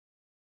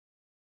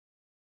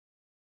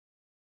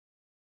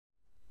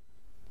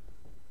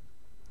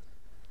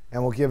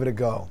and we'll give it a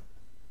go.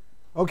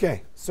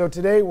 Okay, so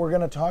today we're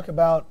going to talk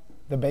about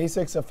the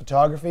basics of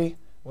photography.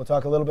 We'll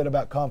talk a little bit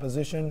about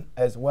composition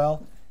as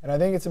well. And I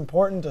think it's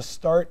important to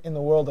start in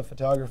the world of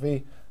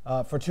photography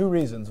for two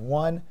reasons.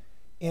 One,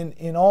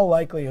 in all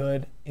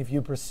likelihood, if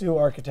you pursue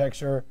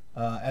architecture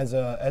as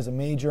a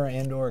major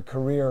and or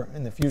career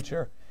in the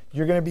future,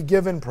 you're going to be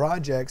given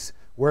projects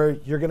where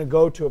you're going to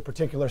go to a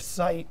particular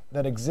site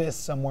that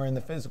exists somewhere in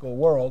the physical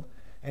world,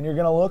 and you're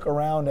going to look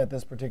around at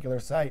this particular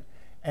site,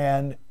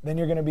 and then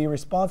you're going to be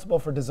responsible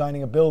for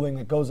designing a building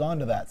that goes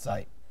onto that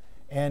site.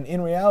 And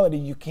in reality,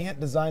 you can't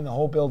design the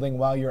whole building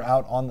while you're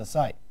out on the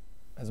site,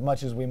 as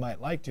much as we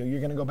might like to. You're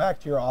going to go back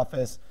to your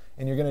office,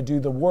 and you're going to do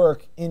the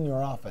work in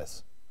your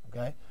office,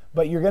 okay?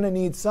 But you're going to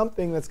need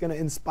something that's going to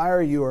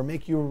inspire you or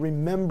make you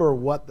remember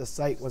what the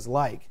site was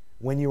like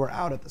when you were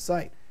out at the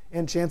site.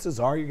 And chances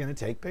are you're going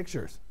to take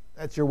pictures.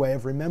 That's your way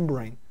of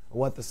remembering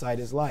what the site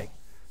is like.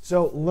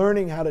 So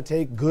learning how to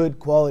take good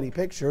quality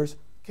pictures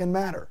can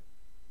matter.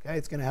 Okay?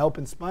 It's going to help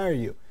inspire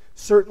you.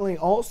 Certainly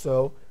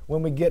also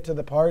when we get to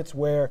the parts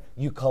where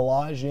you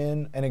collage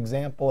in an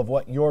example of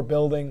what your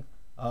building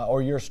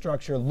or your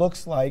structure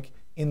looks like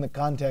in the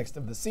context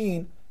of the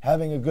scene,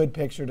 having a good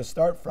picture to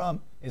start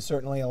from is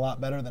certainly a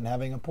lot better than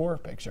having a poor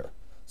picture.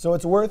 So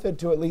it's worth it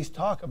to at least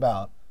talk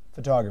about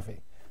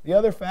photography. The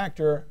other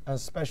factor,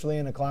 especially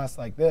in a class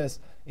like this,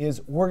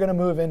 is we're going to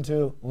move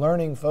into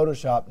learning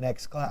Photoshop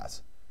next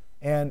class.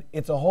 And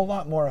it's a whole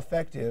lot more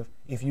effective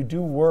if you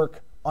do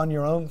work on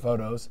your own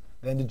photos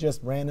than to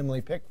just randomly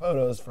pick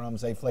photos from,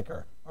 say,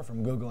 Flickr or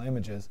from Google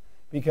Images.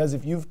 Because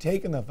if you've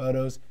taken the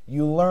photos,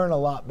 you learn a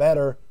lot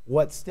better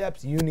what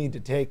steps you need to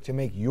take to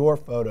make your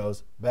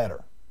photos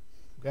better.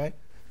 Okay?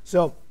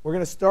 So we're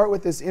going to start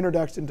with this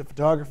introduction to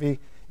photography.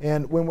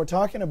 And when we're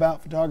talking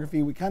about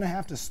photography, we kind of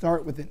have to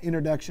start with an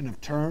introduction of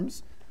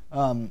terms,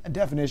 a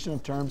definition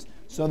of terms,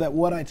 so that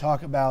what I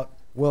talk about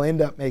will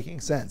end up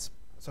making sense.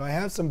 So I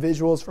have some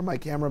visuals from my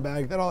camera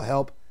bag that'll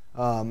help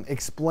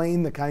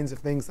explain the kinds of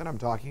things that I'm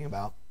talking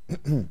about.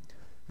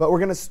 But we're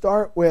going to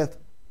start with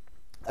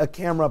a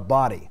camera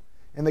body.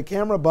 And the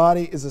camera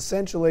body is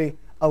essentially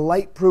a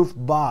light-proof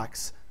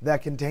box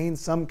that contains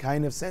some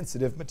kind of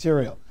sensitive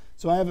material.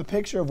 So I have a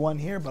picture of one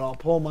here, but I'll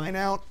pull mine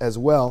out as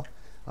well.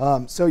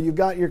 So you've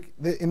got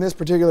in this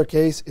particular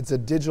case, it's a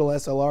digital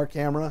SLR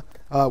camera,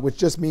 which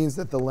just means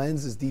that the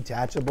lens is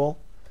detachable.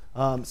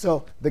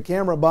 So the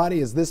camera body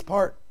is this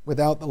part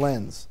without the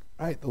lens,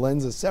 right? The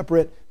lens is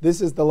separate.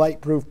 This is the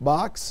light-proof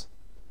box,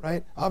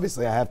 right?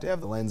 Obviously, I have to have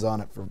the lens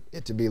on it for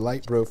it to be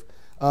light-proof.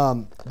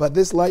 But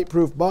this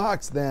light-proof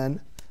box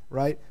then,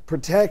 right,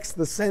 protects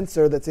the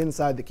sensor that's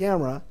inside the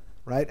camera,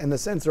 right? And the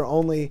sensor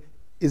only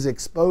is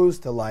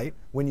exposed to light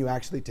when you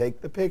actually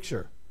take the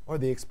picture or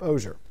the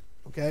exposure,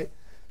 okay?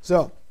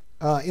 So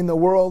in the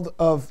world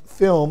of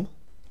film,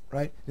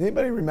 right?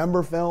 Anybody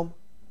remember film?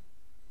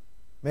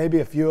 Maybe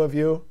a few of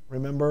you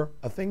remember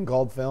a thing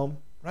called film,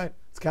 right?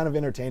 It's kind of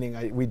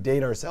entertaining. We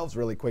date ourselves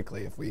really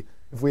quickly if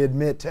we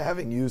admit to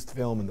having used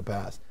film in the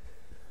past.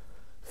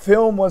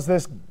 Film was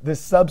this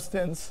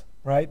substance,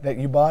 right, that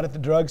you bought at the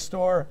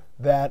drugstore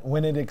that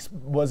when it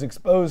was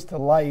exposed to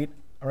light,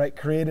 all right,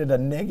 created a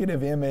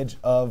negative image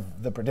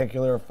of the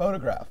particular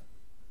photograph.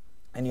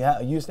 And you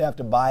used to have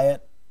to buy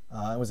it.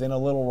 It was in a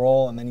little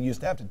roll, and then you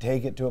used to have to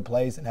take it to a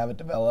place and have it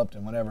developed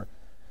and whatever.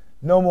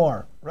 No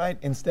more, right?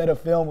 Instead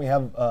of film, we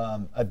have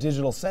a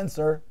digital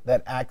sensor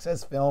that acts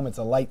as film. It's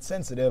a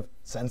light-sensitive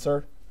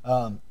sensor.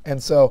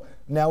 And so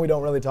now we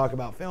don't really talk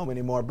about film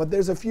anymore. But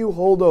there's a few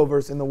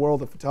holdovers in the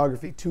world of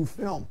photography to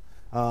film.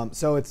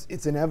 So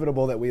it's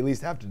inevitable that we at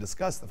least have to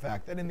discuss the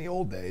fact that in the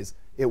old days,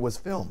 it was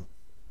film.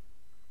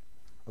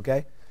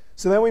 Okay?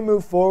 So then we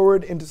move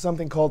forward into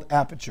something called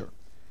aperture.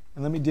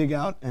 And let me dig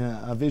out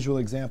a visual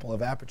example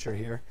of aperture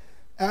here.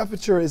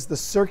 Aperture is the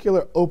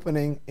circular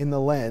opening in the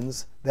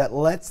lens that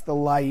lets the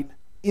light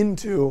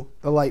into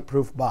the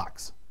light-proof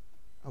box.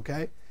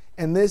 Okay?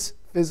 And this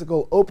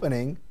physical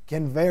opening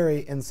can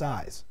vary in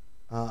size,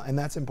 and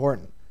that's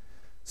important.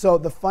 So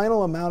the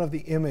final amount of the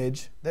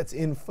image that's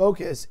in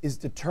focus is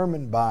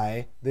determined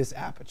by this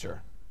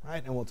aperture,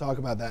 right? And we'll talk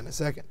about that in a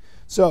second.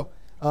 So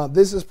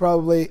this is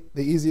probably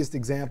the easiest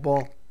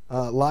example,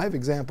 live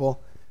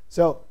example.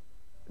 So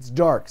it's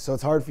dark, so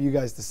it's hard for you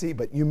guys to see,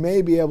 but you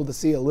may be able to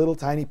see a little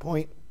tiny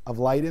point of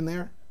light in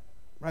there,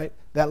 right?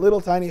 That little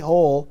tiny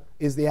hole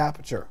is the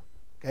aperture.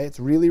 Okay, it's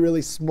really,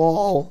 really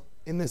small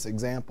in this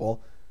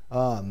example.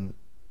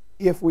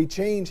 If we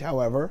change,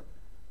 however,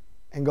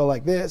 and go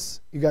like this,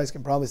 you guys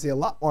can probably see a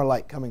lot more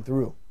light coming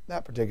through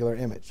that particular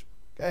image.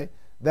 Okay,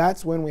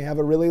 that's when we have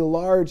a really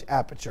large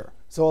aperture.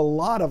 So a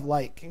lot of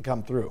light can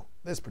come through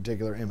this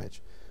particular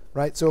image,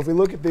 right? So if we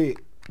look at the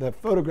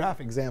photograph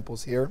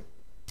examples here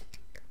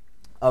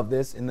of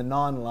this in the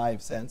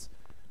non-live sense,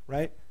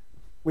 right?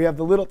 We have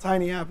the little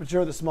tiny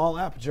aperture, the small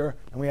aperture,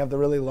 and we have the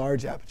really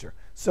large aperture.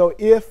 So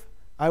if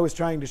I was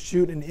trying to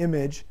shoot an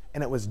image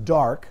and it was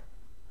dark,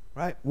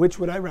 right, which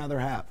would I rather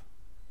have?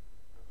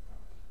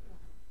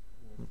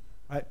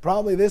 Right?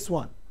 Probably this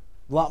one.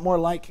 A lot more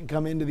light can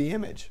come into the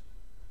image.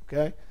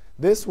 Okay?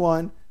 This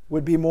one,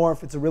 would be more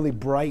if it's a really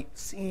bright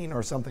scene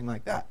or something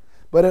like that.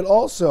 But it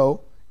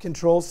also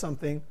controls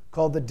something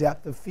called the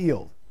depth of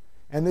field.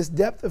 And this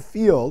depth of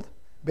field,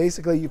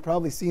 basically, you've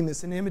probably seen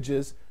this in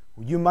images.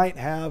 You might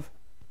have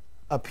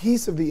a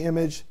piece of the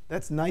image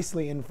that's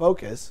nicely in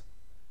focus,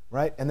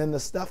 right? And then the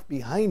stuff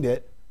behind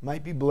it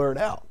might be blurred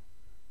out.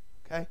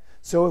 Okay?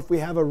 So if we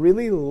have a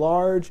really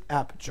large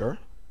aperture,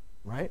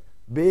 right?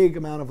 Big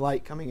amount of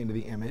light coming into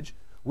the image,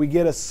 we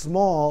get a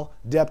small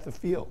depth of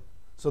field.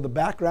 So the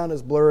background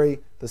is blurry,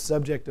 the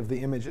subject of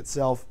the image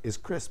itself is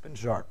crisp and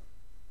sharp.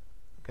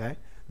 Okay?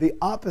 The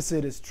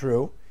opposite is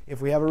true if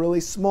we have a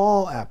really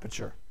small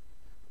aperture.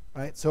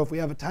 Right? So if we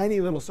have a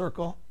tiny little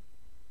circle,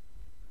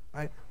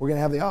 right, we're going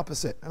to have the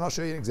opposite. And I'll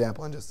show you an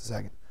example in just a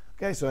second.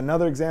 Okay, so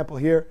another example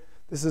here.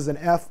 This is an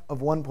f of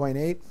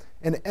 1.8.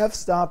 And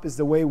f-stop is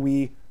the way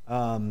we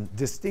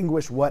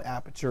distinguish what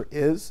aperture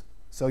is.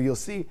 So you'll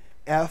see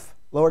f,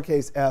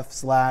 lowercase f,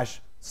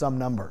 slash some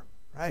number.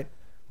 Right?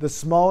 The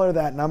smaller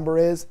that number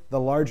is, the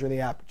larger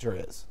the aperture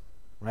is.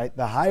 Right?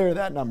 The higher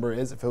that number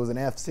is, if it was an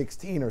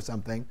f16 or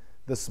something,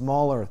 the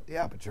smaller the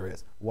aperture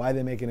is. Why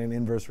they make it an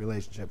inverse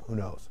relationship, who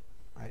knows?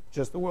 Right?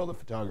 Just the world of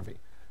photography.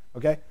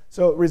 Okay?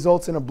 So it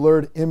results in a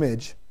blurred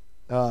image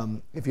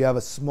if you have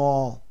a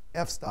small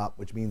f-stop,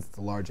 which means it's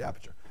a large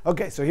aperture.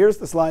 Okay, so here's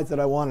the slides that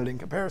I wanted in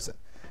comparison.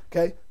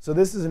 Okay, so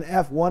this is an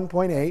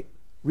f1.8,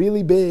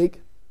 really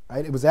big.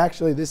 Right? It was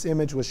actually, this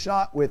image was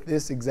shot with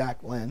this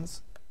exact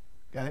lens.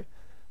 Okay?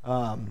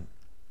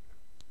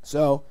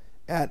 So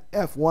at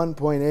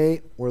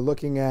f1.8, we're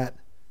looking at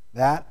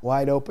that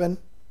wide open.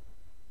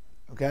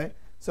 Okay?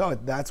 So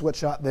that's what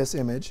shot this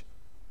image.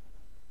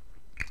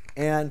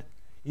 And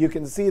you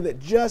can see that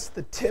just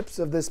the tips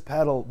of this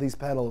petal, these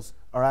petals,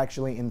 are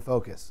actually in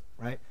focus.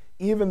 Right?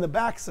 Even the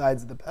back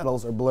sides of the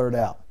petals are blurred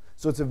out.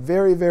 So it's a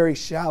very, very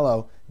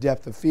shallow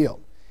depth of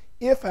field.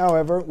 If,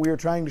 however, we are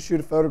trying to shoot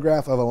a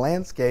photograph of a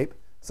landscape,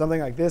 something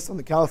like this on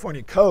the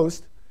California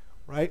coast,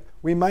 right,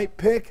 we might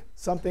pick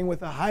something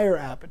with a higher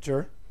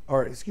aperture,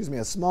 or excuse me,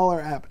 a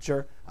smaller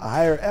aperture, a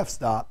higher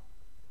f-stop,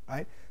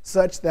 right,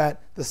 such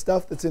that the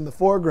stuff that's in the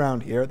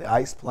foreground here, the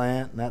ice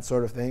plant and that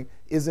sort of thing,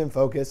 is in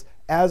focus,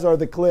 as are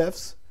the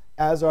cliffs,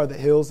 as are the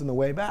hills in the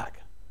way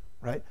back.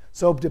 Right?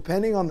 So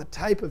depending on the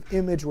type of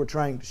image we're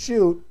trying to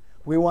shoot,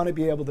 we want to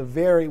be able to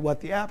vary what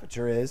the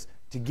aperture is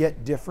to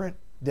get different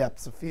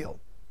depths of field.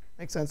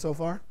 Make sense so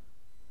far?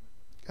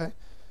 Okay.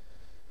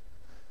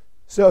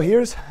 So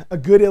here's a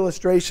good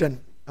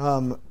illustration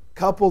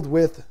coupled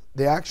with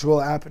the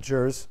actual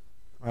apertures,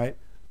 right,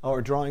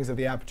 or drawings of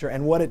the aperture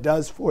and what it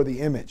does for the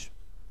image.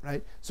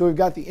 Right? So we've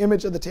got the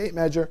image of the tape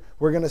measure.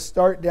 We're going to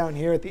start down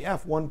here at the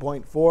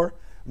f1.4.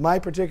 My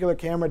particular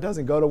camera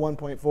doesn't go to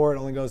 1.4. It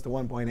only goes to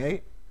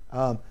 1.8.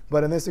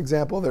 But in this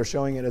example, they're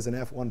showing it as an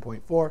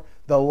f1.4.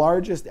 The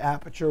largest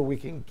aperture we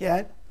can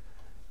get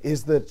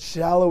is the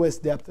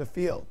shallowest depth of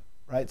field.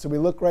 Right? So we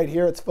look right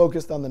here. It's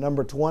focused on the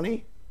number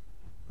 20,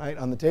 right,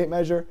 on the tape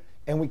measure.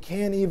 And we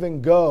can't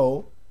even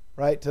go,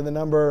 right, to the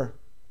number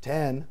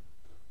 10,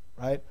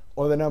 right,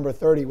 or the number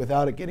 30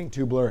 without it getting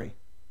too blurry.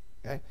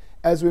 Okay?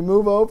 As we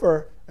move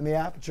over and the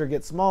aperture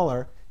gets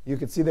smaller, you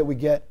can see that we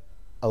get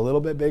a little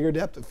bit bigger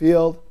depth of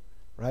field,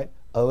 right,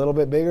 a little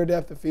bit bigger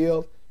depth of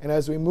field. And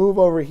as we move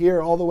over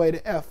here all the way to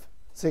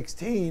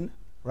f16,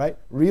 right,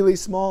 really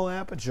small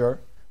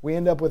aperture, we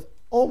end up with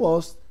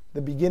almost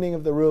the beginning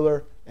of the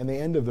ruler and the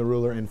end of the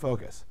ruler in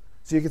focus.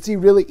 So you can see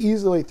really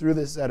easily through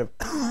this set of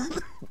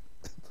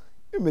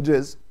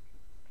images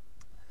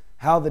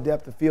how the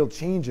depth of field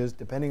changes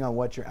depending on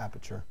what your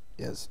aperture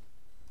is.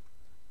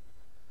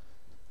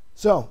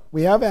 So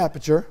we have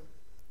aperture,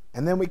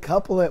 and then we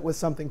couple it with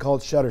something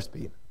called shutter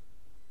speed.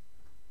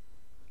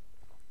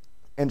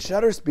 And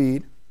shutter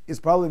speed is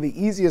probably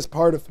the easiest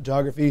part of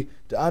photography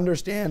to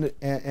understand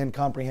and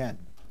comprehend.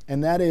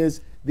 And that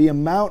is the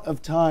amount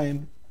of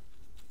time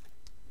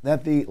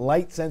that the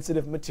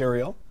light-sensitive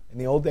material, in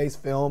the old days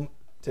film,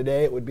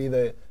 today it would be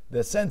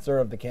the sensor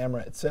of the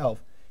camera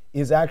itself,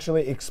 is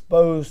actually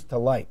exposed to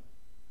light.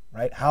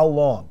 Right? How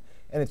long?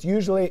 And it's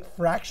usually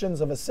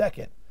fractions of a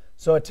second.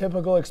 So a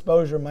typical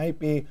exposure might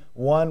be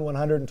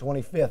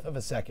 1/125th of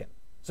a second.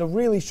 So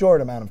really short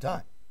amount of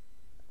time.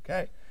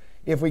 Okay?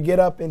 If we get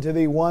up into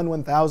the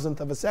 1/1000th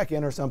of a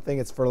second or something,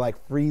 it's for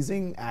like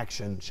freezing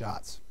action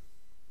shots.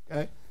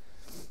 Okay?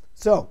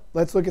 So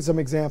let's look at some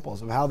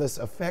examples of how this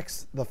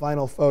affects the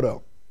final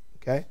photo.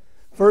 Okay?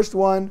 First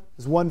one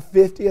is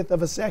 1/50th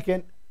of a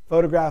second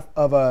photograph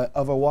of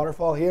a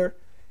waterfall here.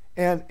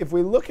 And if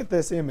we look at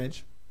this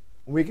image,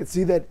 we can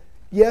see that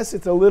yes,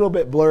 it's a little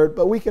bit blurred,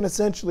 but we can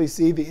essentially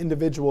see the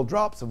individual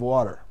drops of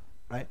water.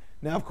 Right?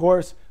 Now, of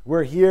course,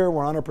 we're here,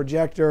 we're on a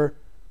projector.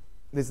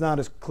 It's not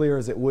as clear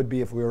as it would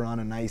be if we were on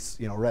a nice,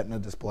 retina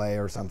display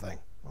or something.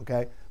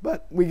 Okay?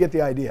 But we get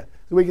the idea.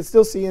 So we can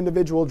still see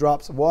individual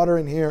drops of water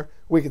in here.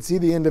 We can see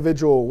the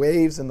individual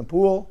waves in the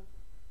pool.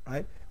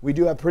 Right? We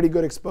do have pretty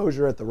good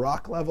exposure at the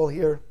rock level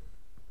here.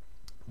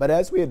 But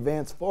as we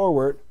advance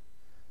forward,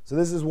 so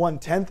this is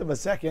 1/10 of a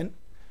second.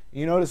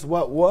 You notice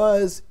what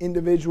was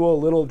individual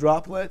little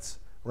droplets,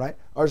 right,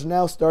 are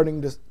now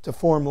starting to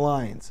form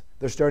lines.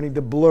 they're starting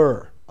to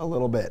blur a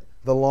little bit,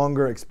 the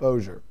longer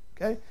exposure.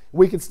 Okay?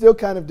 We can still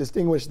kind of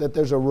distinguish that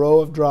there's a row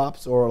of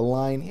drops or a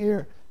line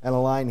here and a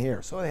line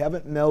here. So they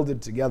haven't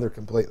melded together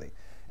completely.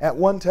 At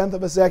 1/10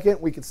 of a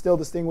second, we can still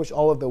distinguish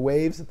all of the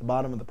waves at the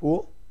bottom of the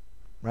pool.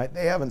 Right?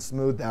 They haven't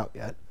smoothed out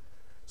yet.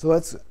 So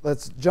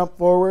let's jump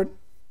forward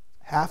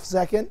half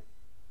second.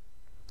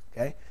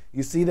 Okay?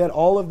 You see that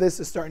all of this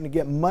is starting to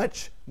get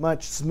much,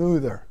 much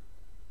smoother.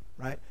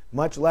 Right?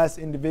 Much less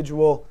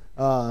individual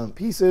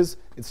pieces.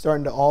 It's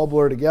starting to all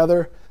blur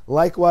together.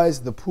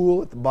 Likewise, the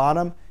pool at the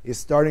bottom is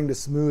starting to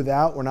smooth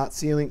out. We're not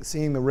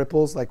seeing the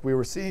ripples like we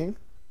were seeing.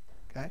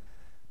 Okay?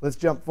 Let's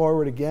jump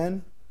forward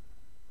again.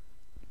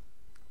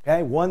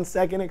 Okay, 1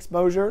 second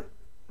exposure.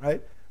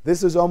 Right?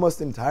 This is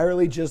almost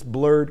entirely just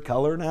blurred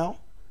color now.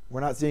 We're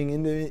not seeing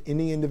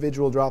any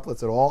individual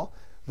droplets at all.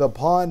 The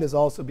pond is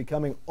also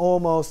becoming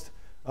almost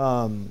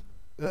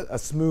a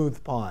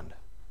smooth pond.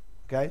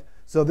 Okay?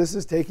 So this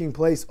is taking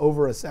place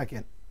over a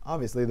second.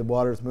 Obviously, the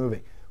water is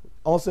moving.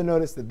 Also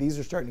notice that these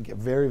are starting to get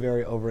very,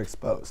 very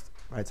overexposed.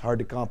 Right? It's hard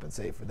to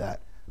compensate for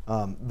that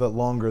the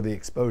longer the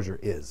exposure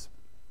is.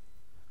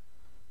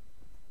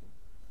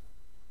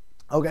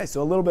 Okay,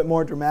 so a little bit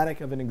more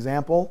dramatic of an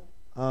example,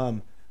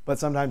 but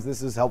sometimes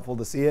this is helpful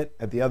to see it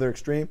at the other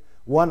extreme.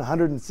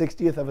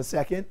 1/160th of a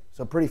second,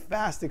 so pretty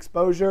fast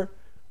exposure.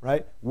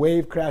 Right?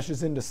 Wave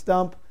crashes into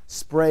stump,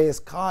 spray is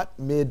caught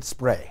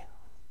mid-spray.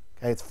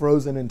 Okay, it's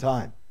frozen in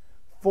time.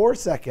 4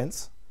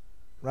 seconds,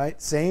 right?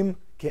 Same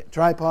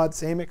tripod,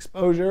 same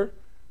exposure,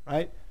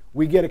 right?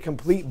 We get a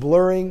complete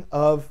blurring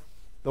of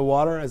the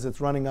water as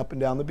it's running up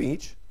and down the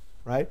beach,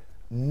 right?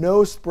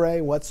 No spray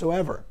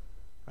whatsoever,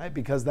 right?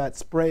 Because that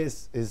spray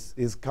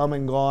is come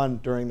and gone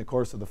during the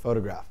course of the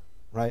photograph,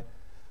 right?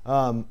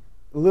 A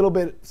little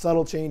bit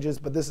subtle changes,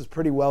 but this is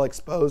pretty well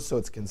exposed, so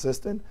it's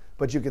consistent.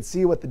 But you can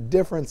see what the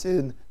difference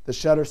in the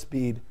shutter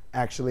speed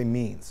actually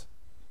means.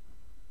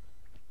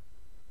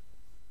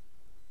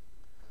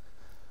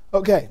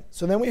 Okay,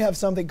 so then we have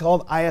something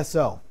called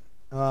ISO,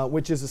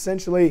 which is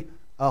essentially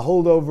a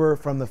holdover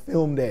from the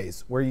film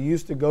days, where you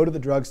used to go to the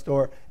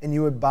drugstore and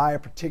you would buy a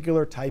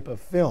particular type of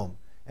film.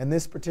 And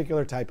this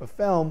particular type of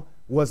film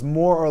was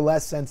more or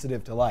less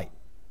sensitive to light.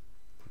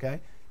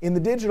 Okay? In the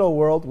digital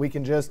world, we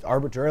can just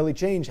arbitrarily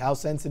change how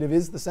sensitive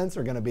is the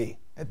sensor going to be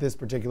at this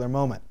particular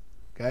moment.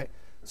 Okay?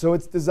 So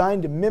it's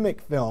designed to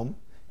mimic film,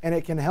 and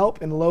it can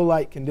help in low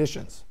light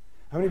conditions.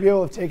 How many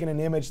people have taken an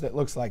image that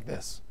looks like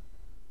this?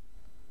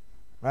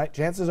 Right?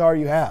 Chances are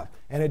you have.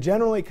 And it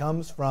generally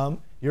comes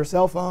from your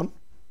cell phone.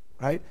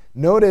 Right?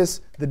 Notice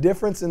the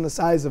difference in the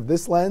size of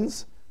this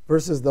lens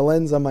versus the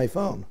lens on my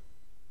phone.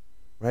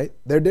 Right?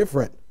 They're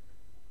different.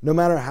 No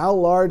matter how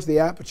large the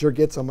aperture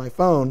gets on my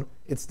phone,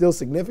 it's still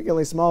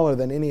significantly smaller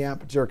than any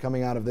aperture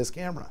coming out of this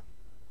camera.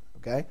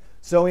 Okay?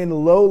 So in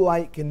low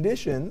light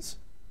conditions,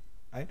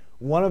 right,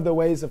 one of the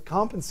ways of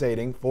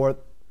compensating for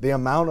the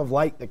amount of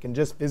light that can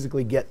just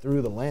physically get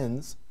through the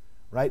lens,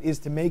 right, is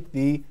to make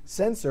the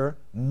sensor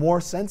more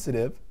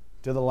sensitive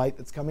to the light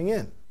that's coming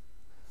in.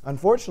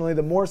 Unfortunately,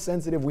 the more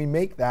sensitive we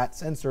make that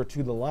sensor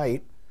to the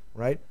light,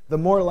 right, the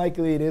more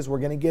likely it is we're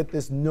going to get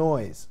this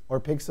noise or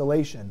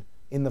pixelation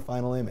in the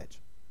final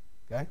image.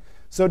 Okay?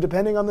 So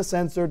depending on the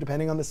sensor,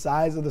 depending on the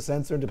size of the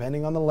sensor,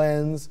 depending on the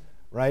lens,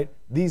 right,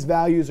 these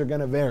values are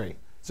going to vary.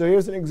 So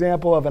here's an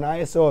example of an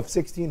ISO of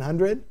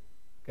 1600.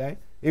 Okay?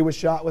 It was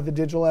shot with a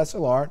digital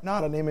SLR,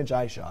 not an image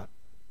I shot.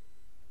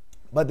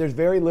 But there's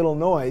very little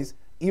noise,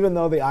 even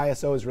though the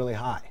ISO is really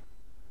high.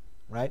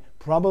 Right?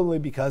 Probably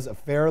because a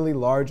fairly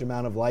large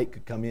amount of light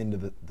could come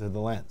into the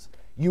lens.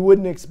 You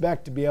wouldn't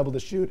expect to be able to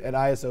shoot at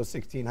ISO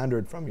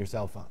 1600 from your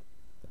cell phone.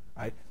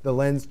 Right? The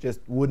lens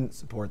just wouldn't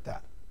support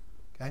that.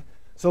 Okay?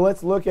 So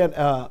let's look at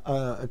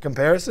a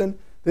comparison.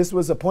 This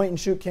was a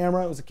point-and-shoot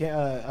camera. It was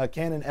a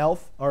Canon ELPH,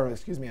 or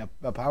excuse me,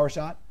 a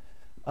PowerShot.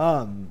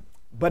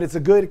 But it's a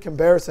good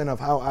comparison of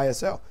how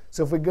ISO.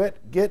 So if we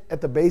get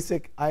at the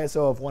basic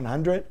ISO of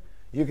 100,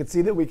 you can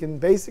see that we can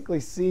basically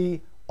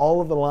see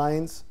all of the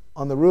lines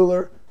on the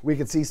ruler. We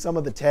can see some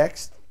of the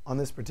text on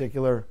this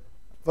particular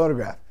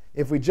photograph.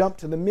 If we jump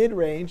to the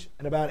mid-range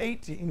at about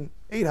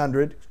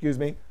 800,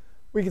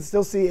 we can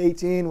still see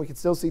 18, we can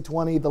still see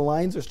 20. The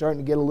lines are starting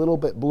to get a little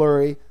bit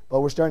blurry,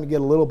 but we're starting to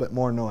get a little bit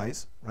more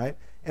noise, right?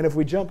 And if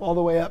we jump all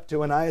the way up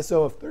to an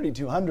ISO of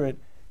 3200,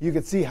 you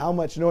can see how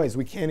much noise.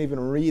 We can't even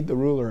read the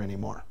ruler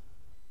anymore,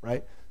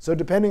 right? So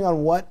depending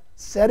on what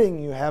setting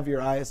you have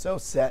your ISO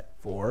set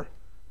for,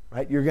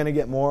 right, you're going to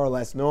get more or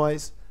less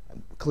noise,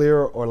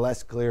 clearer or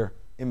less clear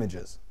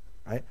images,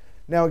 right?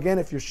 Now again,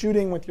 if you're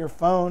shooting with your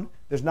phone,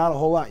 there's not a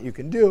whole lot you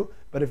can do,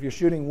 but if you're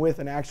shooting with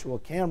an actual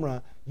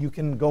camera, you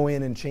can go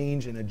in and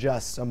change and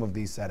adjust some of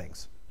these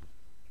settings.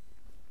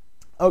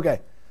 Okay,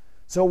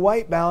 so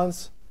white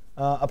balance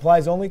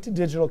applies only to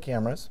digital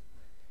cameras,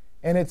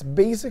 and it's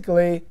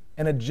basically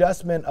an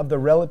adjustment of the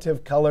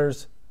relative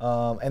colors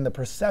and the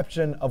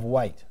perception of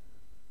white.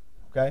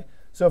 Okay,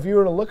 so if you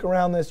were to look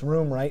around this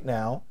room right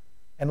now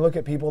and look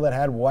at people that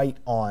had white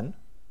on,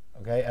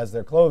 okay, as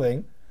their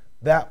clothing,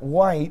 that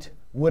white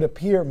would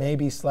appear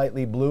maybe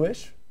slightly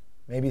bluish,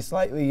 maybe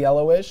slightly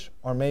yellowish,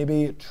 or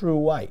maybe true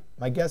white.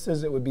 My guess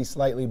is it would be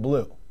slightly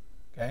blue.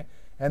 Okay?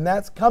 And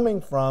that's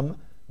coming from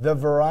the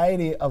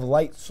variety of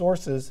light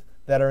sources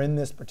that are in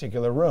this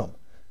particular room.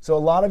 So a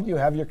lot of you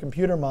have your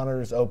computer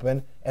monitors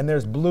open, and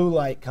there's blue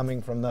light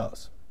coming from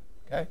those.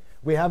 Okay?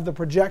 We have the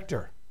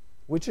projector,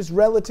 which is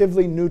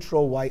relatively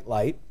neutral white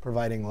light,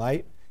 providing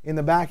light. In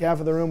the back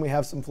half of the room, we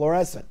have some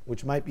fluorescent,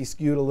 which might be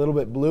skewed a little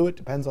bit blue. It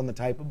depends on the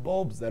type of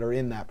bulbs that are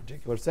in that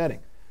particular setting.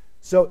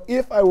 So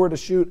if I were to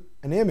shoot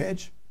an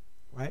image,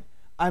 right,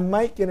 I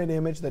might get an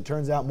image that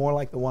turns out more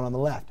like the one on the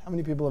left. How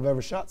many people have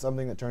ever shot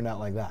something that turned out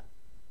like that?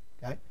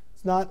 Okay?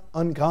 It's not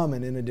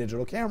uncommon in a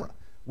digital camera.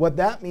 What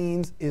that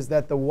means is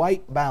that the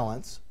white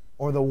balance,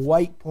 or the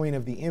white point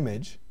of the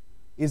image,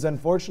 is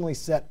unfortunately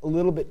set a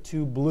little bit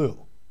too blue.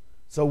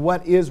 So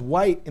what is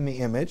white in the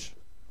image,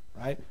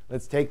 right?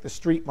 Let's take the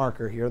street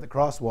marker here, the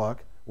crosswalk.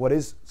 What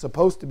is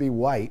supposed to be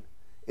white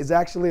is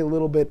actually a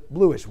little bit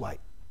bluish white.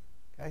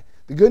 Okay?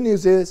 The good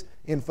news is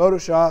in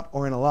Photoshop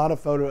or in a lot of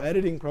photo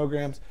editing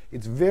programs,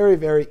 it's very,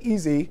 very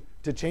easy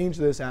to change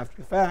this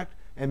after the fact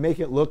and make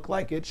it look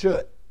like it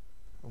should.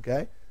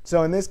 Okay?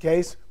 So in this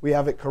case, we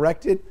have it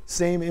corrected,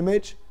 same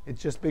image,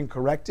 it's just been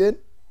corrected,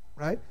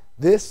 right?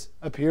 This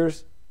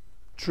appears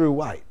true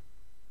white.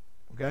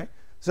 Okay?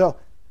 So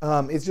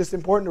it's just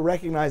important to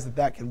recognize that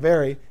that can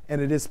vary,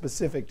 and it is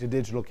specific to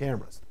digital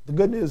cameras. The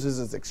good news is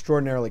it's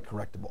extraordinarily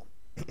correctable.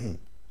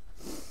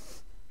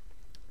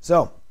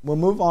 So we'll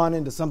move on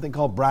into something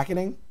called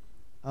bracketing.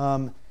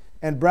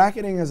 And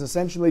bracketing is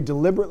essentially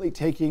deliberately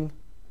taking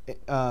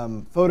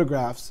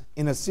photographs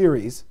in a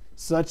series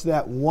such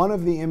that one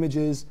of the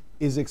images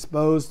is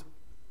exposed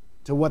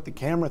to what the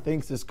camera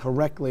thinks is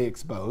correctly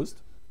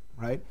exposed,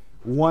 right?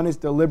 One is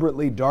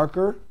deliberately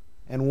darker,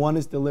 and one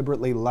is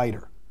deliberately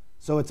lighter.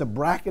 So it's a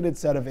bracketed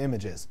set of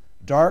images: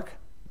 dark,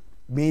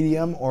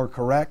 medium or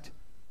correct,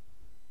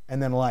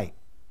 and then light.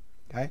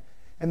 Okay?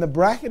 And the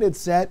bracketed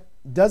set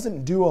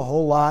doesn't do a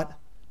whole lot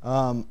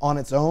on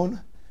its own,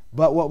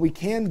 but what we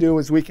can do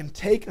is we can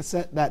take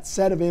that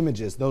set of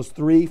images, those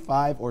 3,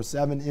 5, or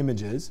 7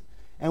 images,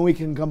 and we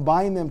can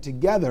combine them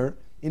together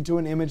into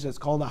an image that's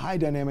called a high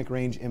dynamic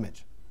range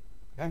image.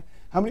 Okay?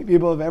 How many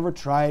people have ever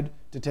tried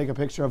to take a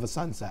picture of a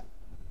sunset?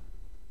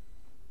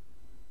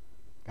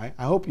 Okay?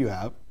 I hope you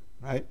have,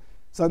 right?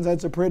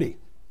 Sunsets are pretty.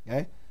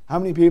 Okay? How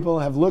many people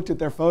have looked at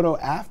their photo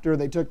after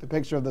they took the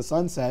picture of the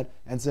sunset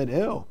and said,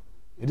 ew,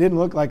 it didn't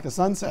look like the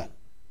sunset?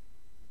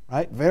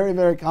 Right? Very,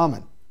 very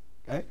common.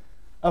 Okay?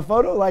 A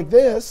photo like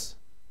this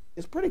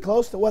is pretty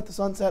close to what the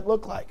sunset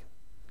looked like.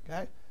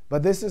 Okay?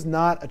 But this is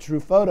not a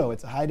true photo.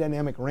 It's a high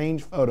dynamic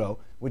range photo,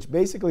 which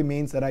basically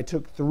means that I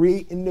took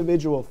 3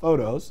 individual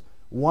photos,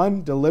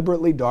 one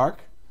deliberately dark,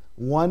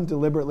 one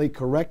deliberately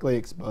correctly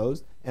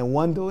exposed, and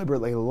one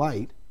deliberately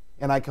light,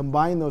 and I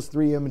combined those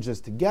 3 images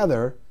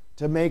together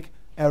to make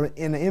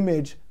an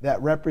image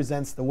that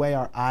represents the way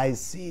our eyes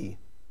see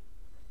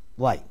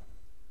light.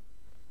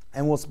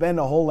 And we'll spend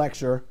a whole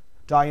lecture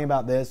talking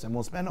about this, and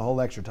we'll spend a whole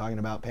lecture talking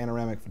about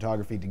panoramic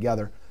photography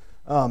together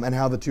and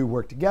how the two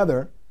work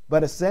together.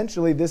 But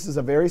essentially, this is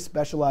a very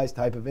specialized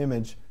type of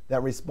image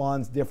that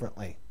responds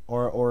differently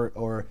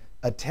or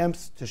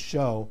attempts to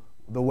show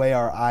the way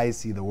our eyes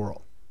see the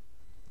world.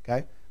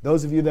 Okay?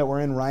 Those of you that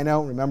were in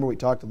Rhino, remember we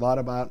talked a lot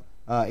about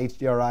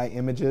HDRI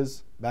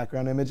images,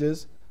 background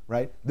images,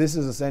 right? This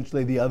is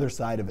essentially the other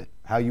side of it,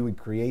 how you would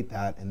create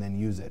that and then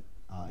use it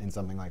in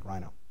something like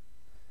Rhino.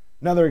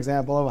 Another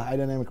example of a high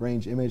dynamic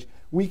range image,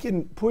 we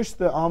can push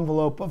the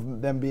envelope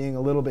of them being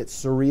a little bit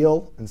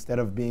surreal instead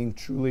of being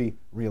truly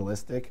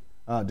realistic,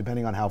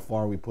 depending on how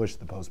far we push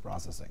the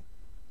post-processing.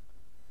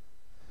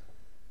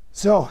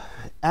 So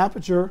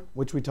aperture,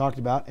 which we talked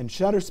about, and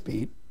shutter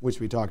speed, which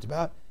we talked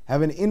about,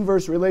 have an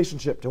inverse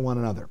relationship to one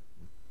another.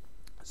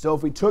 So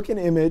if we took an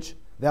image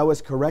that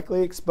was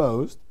correctly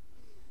exposed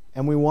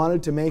and we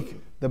wanted to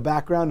make the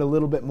background a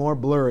little bit more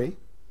blurry,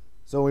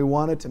 so we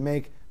wanted to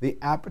make the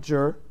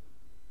aperture,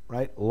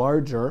 right,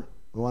 larger,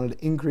 we wanted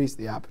to increase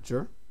the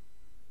aperture,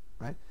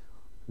 right,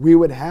 we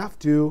would have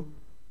to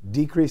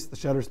decrease the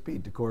shutter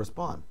speed to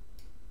correspond.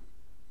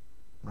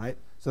 Right?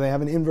 So they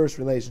have an inverse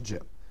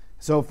relationship.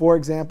 So for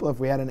example, if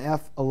we had an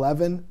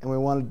f11 and we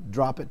wanted to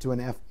drop it to an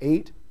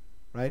f8,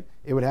 right,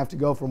 it would have to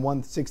go from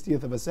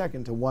 1/60th of a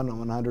second to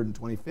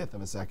 1/125th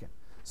of a second.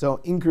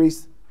 So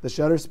increase the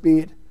shutter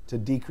speed to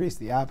decrease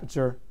the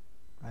aperture,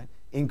 right?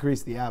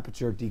 Increase the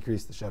aperture,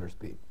 decrease the shutter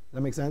speed. Does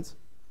that make sense?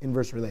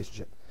 Inverse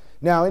relationship.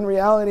 Now, in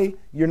reality,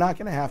 you're not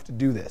going to have to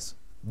do this.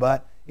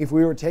 But if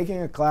we were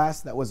taking a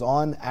class that was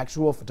on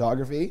actual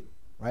photography,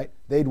 right,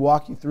 they'd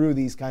walk you through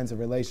these kinds of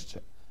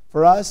relationships.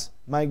 For us,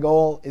 my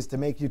goal is to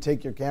make you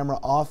take your camera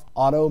off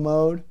auto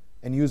mode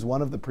and use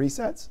one of the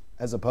presets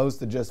as opposed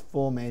to just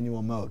full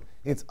manual mode.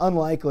 It's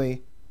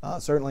unlikely,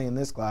 certainly in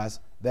this class,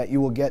 that you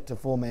will get to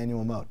full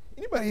manual mode.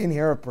 Anybody in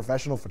here a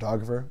professional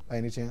photographer by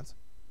any chance?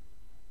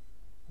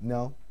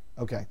 No?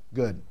 Okay,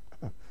 good.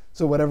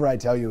 So whatever I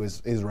tell you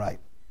is right.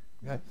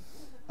 Okay?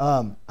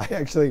 I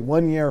actually,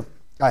 one year,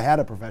 I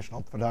had a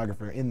professional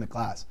photographer in the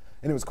class.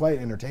 And it was quite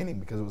entertaining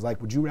because it was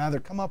like, would you rather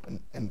come up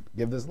and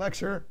give this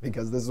lecture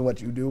because this is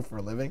what you do for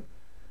a living?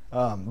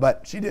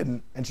 But she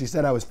didn't, and she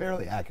said I was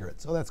fairly accurate,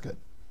 so that's good.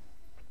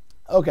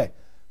 Okay,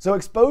 so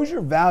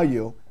exposure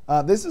value,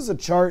 this is a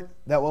chart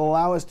that will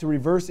allow us to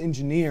reverse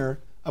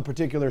engineer a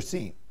particular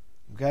scene.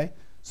 Okay,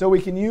 so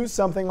we can use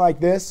something like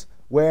this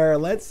where,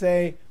 let's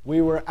say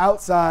we were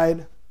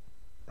outside,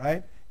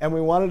 right, and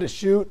we wanted to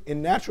shoot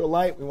in natural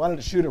light, we wanted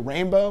to shoot a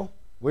rainbow.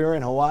 We were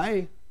in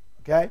Hawaii,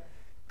 okay?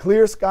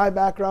 Clear sky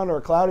background or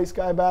a cloudy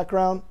sky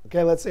background.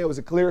 Okay, let's say it was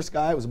a clear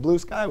sky, it was a blue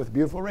sky with a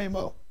beautiful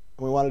rainbow,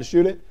 and we wanted to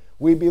shoot it.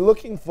 We'd be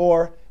looking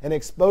for an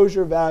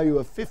exposure value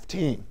of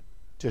 15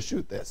 to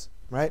shoot this,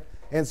 right?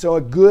 And so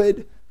a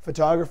good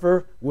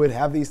photographer would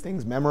have these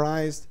things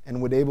memorized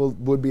and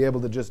would be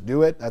able to just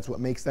do it. That's what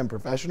makes them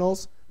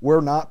professionals.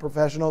 We're not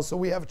professionals, so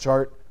we have a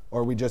chart,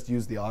 or we just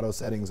use the auto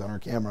settings on our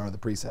camera or the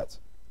presets,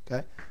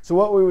 okay? So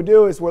what we would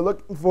do is we're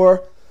looking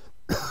for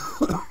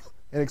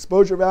an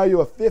exposure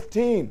value of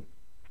 15.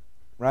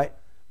 Right?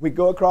 We'd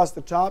go across the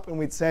top and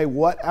we'd say,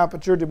 what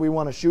aperture did we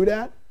want to shoot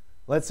at?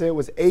 Let's say it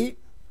was 8,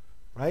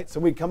 right?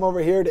 So we'd come over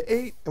here to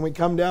 8 and we'd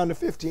come down to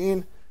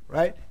 15,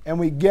 right? And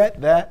we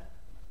get that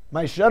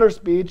my shutter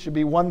speed should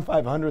be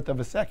 1/500th of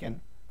a second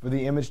for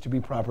the image to be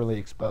properly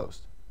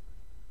exposed.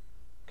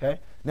 Okay?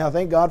 Now,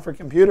 thank God for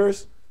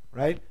computers,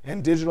 right?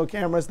 And digital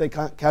cameras, they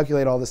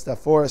calculate all this stuff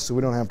for us so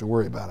we don't have to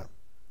worry about it.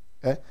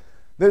 Okay?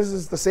 This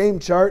is the same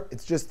chart.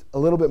 It's just a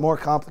little bit more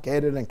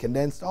complicated and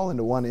condensed all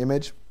into one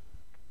image.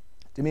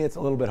 To me, it's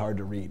a little bit hard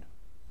to read.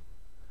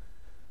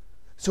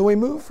 So we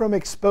move from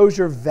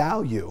exposure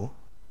value,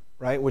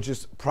 right, which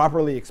is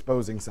properly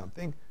exposing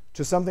something,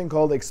 to something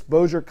called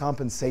exposure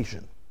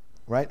compensation,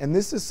 right? And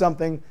this is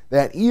something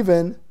that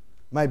even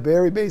my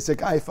very basic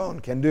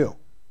iPhone can do,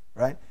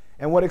 right?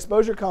 And what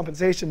exposure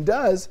compensation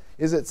does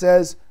is it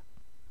says,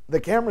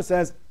 the camera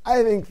says,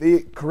 I think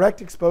the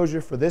correct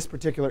exposure for this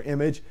particular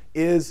image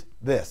is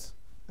this,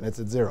 and it's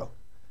at 0.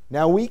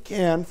 Now we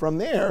can, from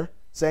there,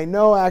 say,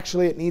 no,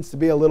 actually, it needs to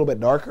be a little bit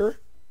darker,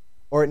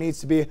 or it needs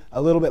to be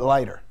a little bit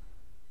lighter,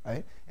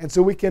 right? And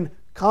so we can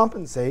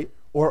compensate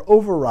or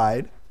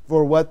override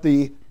for what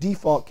the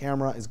default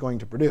camera is going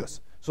to produce.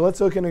 So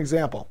let's look at an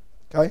example,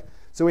 okay?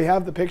 So we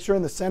have the picture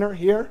in the center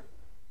here,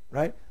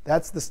 right?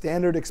 That's the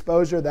standard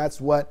exposure.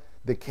 That's what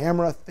the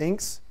camera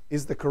thinks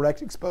is the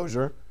correct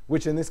exposure,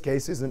 which in this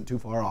case isn't too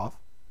far off,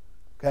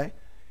 okay?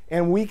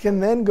 And we can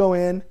then go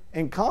in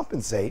and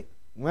compensate.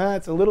 Well,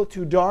 it's a little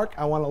too dark.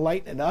 I want to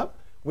lighten it up.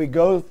 We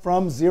go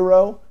from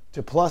 0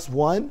 to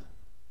 +1,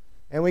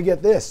 and we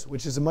get this,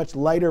 which is a much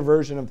lighter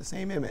version of the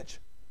same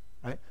image,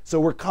 right? So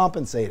we're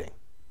compensating,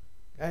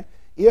 okay?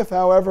 If,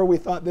 however, we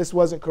thought this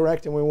wasn't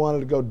correct and we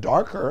wanted to go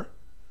darker,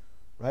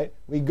 right,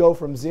 we go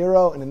from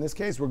 0, and in this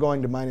case, we're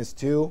going to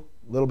 -2,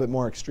 a little bit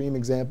more extreme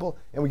example,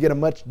 and we get a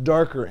much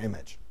darker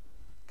image,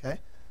 okay?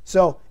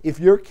 So if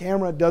your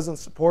camera doesn't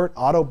support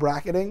auto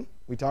bracketing,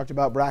 we talked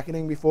about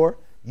bracketing before,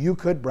 you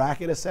could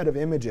bracket a set of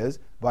images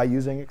by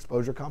using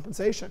exposure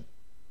compensation.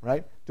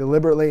 Right?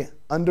 Deliberately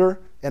under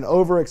and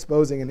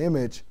overexposing an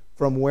image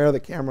from where the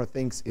camera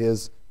thinks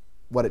is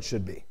what it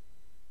should be.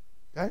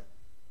 Okay?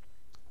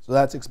 So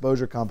that's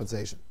exposure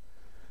compensation.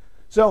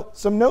 So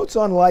some notes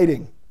on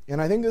lighting.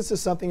 And I think this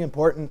is something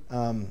important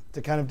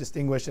to kind of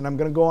distinguish. And I'm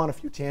going to go on a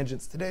few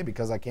tangents today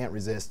because I can't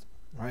resist.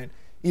 Right?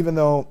 Even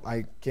though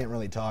I can't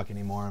really talk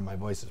anymore and my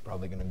voice is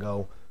probably going to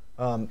go.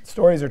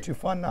 Stories are too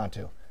fun not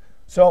to.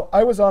 So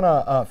I was on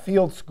a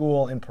field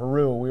school in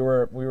Peru. We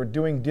were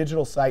doing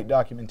digital site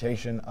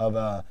documentation of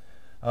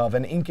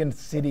an Incan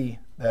city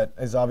that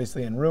is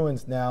obviously in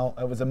ruins now.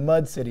 It was a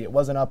mud city. It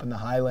wasn't up in the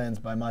highlands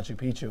by Machu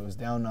Picchu. It was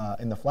down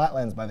in the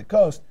flatlands by the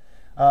coast.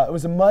 It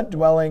was a mud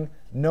dwelling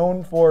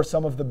known for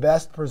some of the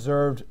best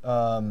preserved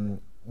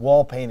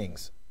wall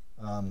paintings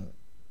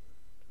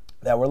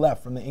that were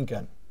left from the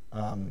Incan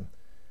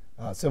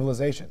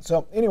civilization.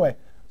 So anyway,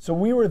 so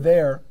we were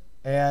there,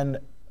 and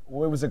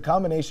it was a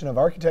combination of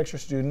architecture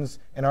students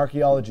and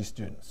archaeology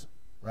students,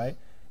 right?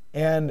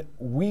 And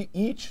we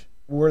each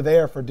were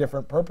there for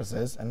different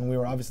purposes, and we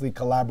were obviously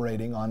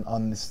collaborating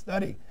on this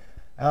study.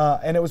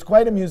 And it was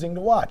quite amusing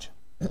to watch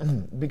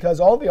because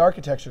all the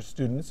architecture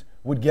students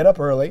would get up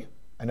early.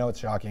 I know it's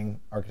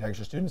shocking,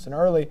 architecture students, and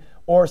early,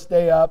 or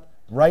stay up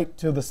right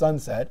to the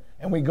sunset,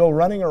 and we go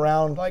running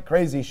around like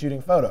crazy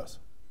shooting photos,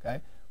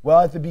 okay?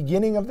 Well, at the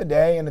beginning of the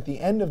day and at the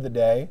end of the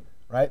day,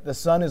 right, the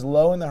sun is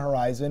low in the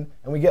horizon,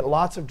 and we get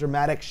lots of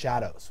dramatic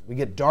shadows. We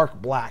get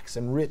dark blacks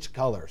and rich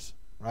colors,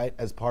 right,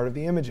 as part of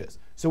the images.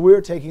 So we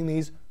were taking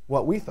these,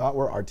 what we thought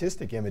were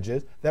artistic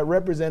images that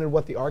represented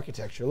what the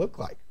architecture looked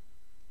like,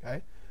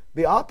 okay?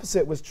 The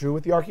opposite was true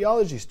with the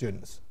archaeology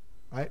students,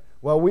 right?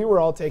 While we were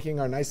all taking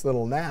our nice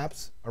little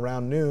naps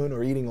around noon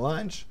or eating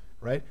lunch,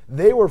 right,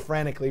 they were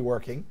frantically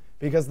working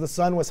because the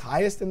sun was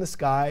highest in the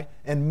sky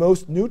and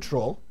most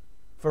neutral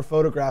for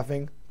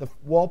photographing the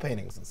wall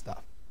paintings and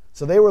stuff.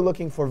 So they were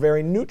looking for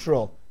very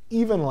neutral,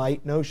 even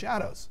light, no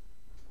shadows,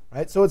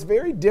 right? So it's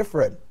very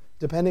different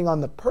depending on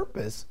the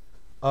purpose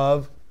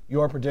of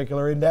your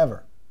particular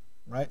endeavor,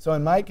 right? So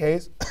in my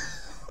case,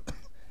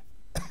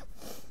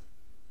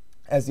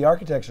 as the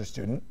architecture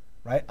student,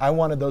 right, I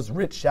wanted those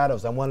rich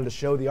shadows. I wanted to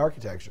show the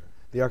architecture.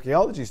 The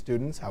archaeology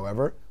students,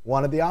 however,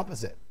 wanted the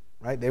opposite,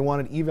 right? They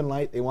wanted even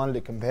light. They wanted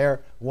to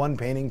compare one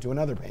painting to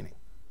another painting.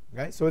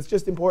 Okay? So it's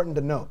just important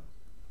to note.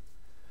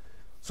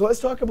 So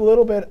let's talk a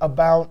little bit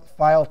about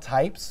file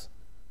types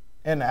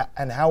and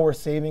how we're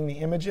saving the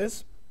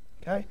images.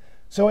 Okay?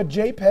 So a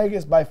JPEG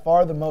is by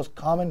far the most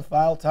common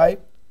file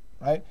type,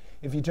 right?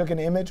 If you took an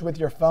image with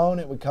your phone,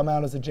 it would come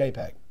out as a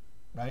JPEG,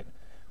 right?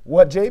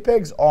 What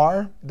JPEGs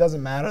are, it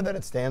doesn't matter that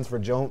it stands for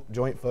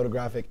Joint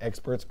Photographic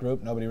Experts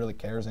Group. Nobody really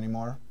cares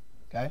anymore.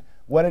 Okay?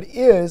 What it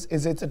is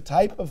it's a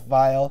type of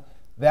file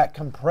that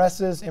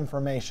compresses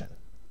information.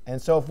 And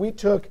so if we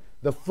took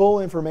the full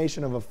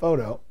information of a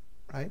photo,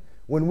 right,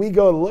 when we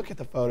go to look at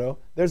the photo,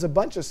 there's a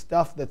bunch of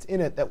stuff that's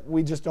in it that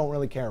we just don't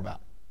really care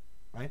about.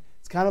 Right?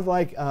 It's kind of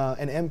like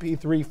an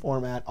MP3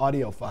 format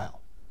audio file.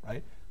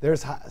 Right?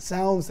 There's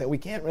sounds that we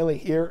can't really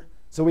hear,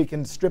 so we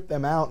can strip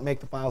them out and make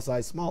the file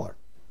size smaller.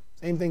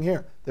 Same thing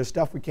here. There's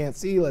stuff we can't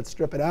see. Let's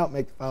strip it out,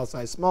 make the file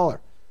size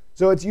smaller.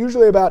 So it's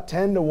usually about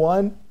 10 to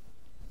 1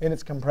 in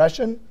its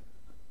compression.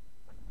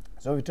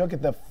 So if we took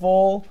the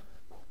full,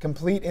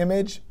 complete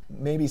image,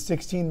 maybe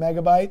 16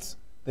 megabytes,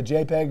 the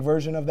JPEG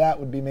version of that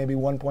would be maybe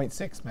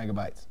 1.6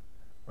 megabytes.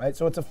 Right?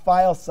 So it's a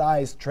file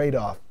size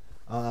trade-off,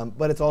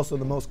 but it's also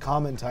the most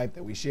common type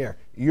that we share.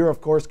 You're,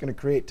 of course, going to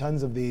create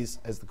tons of these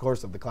as the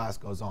course of the class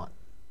goes on.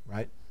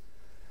 Right?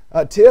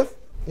 TIFF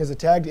is a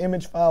tagged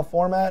image file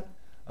format.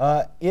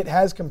 It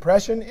has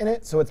compression in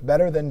it, so it's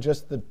better than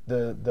just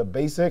the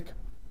basic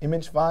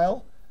image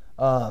file.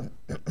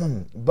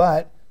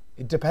 But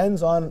it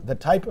depends on the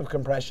type of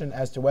compression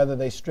as to whether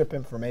they strip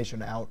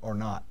information out or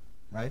not.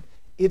 Right?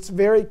 It's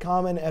very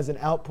common as an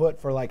output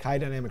for like high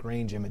dynamic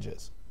range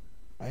images.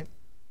 Right?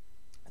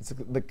 It's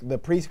the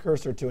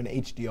precursor to an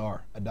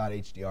HDR, a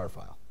 .HDR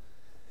file.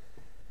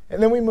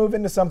 And then we move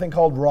into something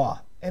called RAW.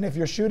 And if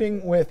you're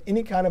shooting with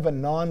any kind of a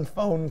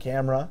non-phone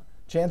camera,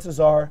 chances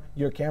are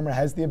your camera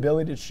has the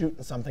ability to shoot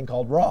in something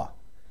called RAW.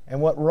 And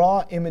what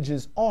RAW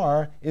images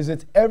are is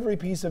it's every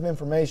piece of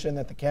information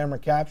that the camera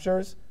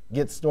captures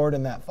gets stored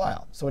in that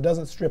file. So it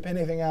doesn't strip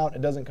anything out.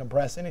 It doesn't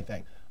compress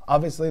anything.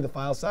 Obviously, the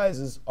file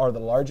sizes are the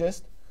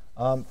largest.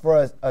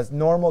 For a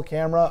normal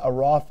camera, a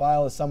RAW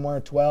file is somewhere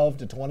 12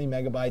 to 20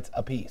 megabytes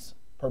a piece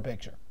per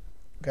picture.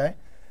 Okay?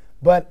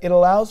 But it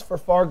allows for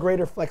far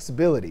greater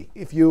flexibility.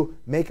 If you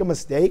make a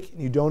mistake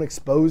and you don't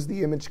expose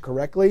the image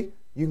correctly,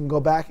 you can go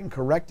back and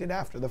correct it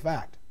after the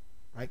fact,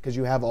 right? Because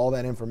you have all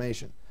that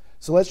information.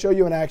 So let's show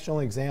you an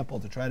actual example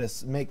to try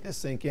to make this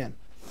sink in.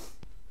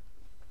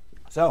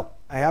 So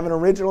I have an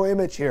original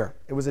image here.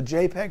 It was a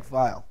JPEG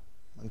file.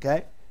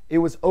 Okay? It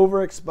was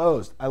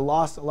overexposed. I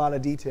lost a lot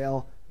of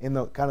detail in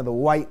the kind of the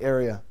white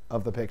area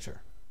of the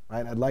picture.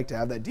 Right? I'd like to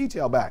have that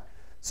detail back.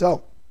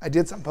 So I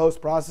did some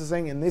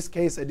post-processing. In this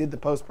case, I did the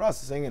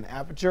post-processing in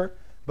Aperture,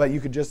 but you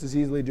could just as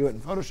easily do it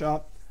in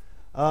Photoshop.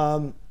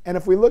 And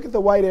if we look at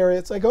the white area,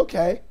 it's like,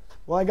 OK,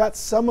 well, I got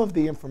some of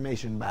the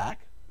information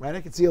back. Right?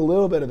 I can see a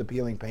little bit of the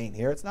peeling paint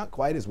here. It's not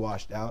quite as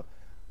washed out.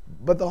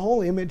 But the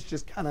whole image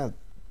just kind of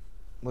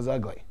was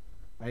ugly.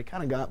 Right? It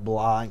kind of got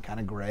blah and kind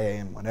of gray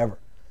and whatever.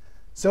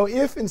 So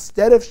if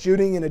instead of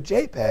shooting in a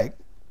JPEG,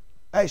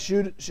 I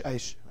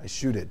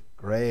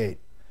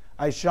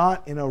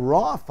shot in a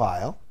RAW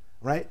file,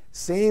 right?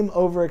 Same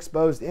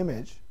overexposed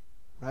image,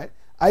 right?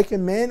 I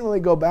can manually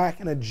go back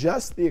and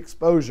adjust the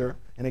exposure.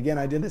 And again,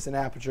 I did this in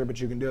Aperture,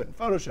 but you can do it in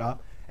Photoshop.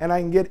 And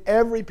I can get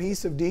every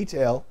piece of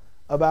detail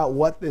about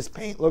what this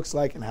paint looks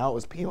like and how it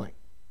was peeling.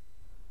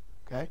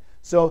 Okay?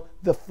 So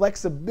the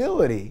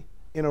flexibility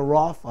in a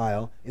RAW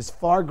file is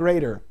far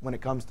greater when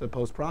it comes to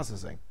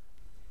post-processing.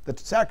 The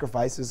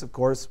sacrifice is, of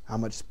course, how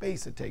much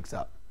space it takes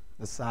up,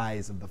 the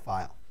size of the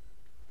file.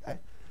 Okay?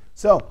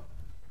 So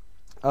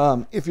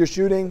if you're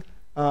shooting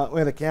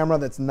with a camera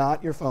that's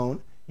not your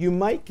phone, you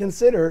might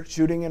consider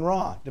shooting in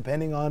RAW,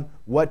 depending on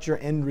what your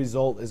end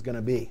result is going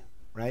to be,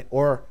 right?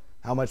 Or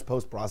how much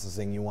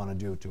post-processing you want to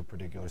do to a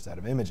particular set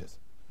of images.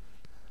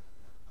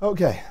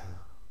 OK.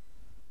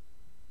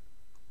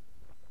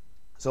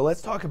 So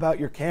let's talk about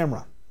your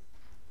camera,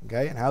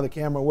 okay, and how the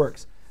camera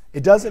works.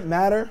 It doesn't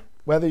matter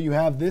whether you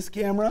have this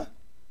camera,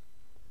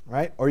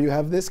 right, or you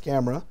have this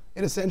camera.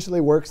 It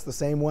essentially works the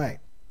same way.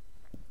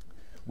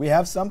 We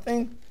have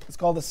something that's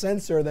called a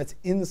sensor that's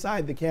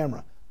inside the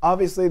camera.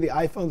 Obviously, the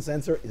iPhone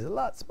sensor is a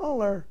lot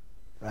smaller,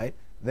 right,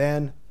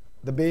 than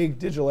the big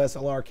digital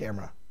SLR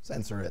camera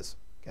sensor is.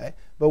 Okay?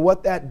 But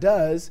what that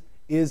does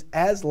is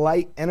as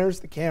light enters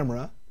the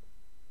camera,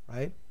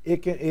 right,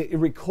 it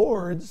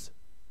records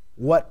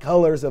what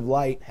colors of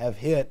light have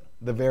hit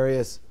the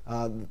various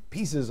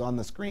pieces on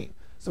the screen.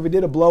 So if we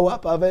did a blow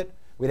up of it,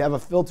 we'd have a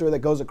filter that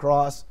goes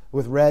across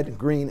with red,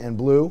 green, and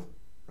blue.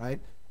 Right?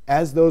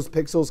 As those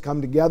pixels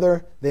come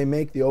together, they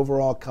make the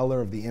overall color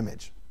of the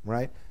image.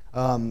 Right?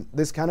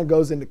 This kind of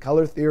goes into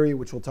color theory,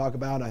 which we'll talk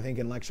about, I think,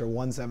 in lecture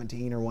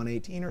 117 or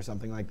 118 or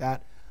something like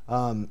that.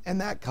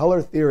 And that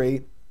color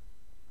theory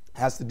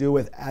has to do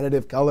with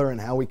additive color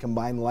and how we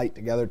combine light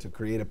together to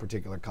create a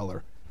particular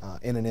color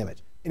in an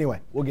image.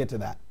 Anyway, we'll get to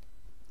that.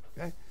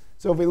 Okay?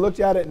 So if we looked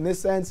at it in this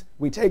sense,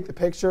 we take the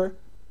picture,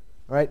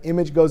 right?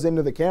 Image goes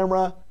into the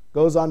camera,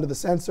 goes onto the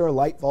sensor,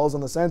 light falls on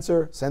the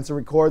sensor, sensor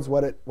records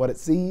what it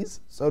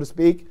sees, so to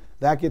speak.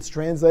 That gets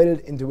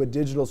translated into a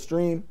digital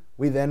stream.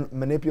 We then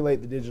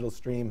manipulate the digital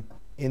stream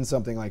in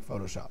something like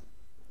Photoshop.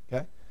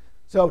 Okay?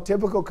 So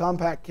typical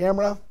compact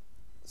camera,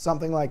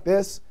 something like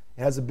this.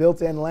 It has a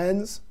built-in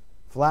lens.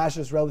 Flash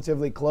is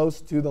relatively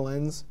close to the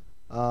lens.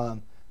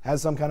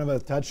 Has some kind of a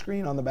touch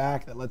screen on the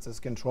back that lets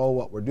us control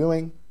what we're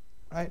doing.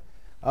 Right?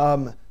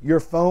 Your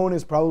phone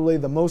is probably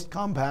the most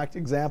compact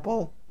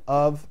example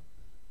of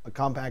a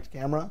compact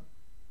camera.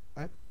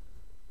 Right?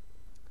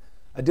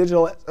 A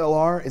digital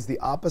SLR is the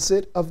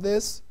opposite of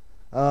this.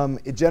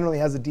 It generally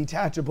has a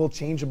detachable,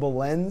 changeable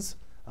lens.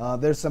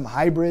 There's some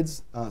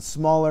hybrids,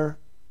 smaller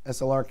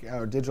SLR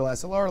or digital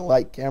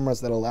SLR-like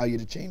cameras that allow you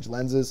to change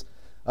lenses.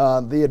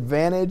 The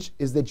advantage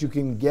is that you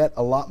can get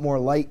a lot more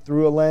light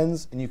through a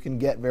lens, and you can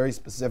get very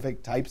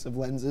specific types of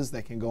lenses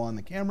that can go on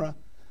the camera.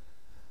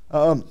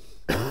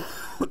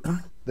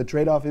 The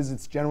trade-off is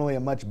it's generally a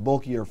much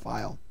bulkier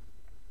file,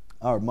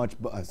 or much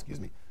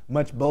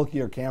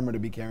bulkier camera to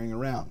be carrying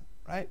around.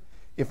 Right?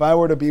 If I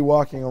were to be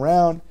walking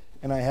around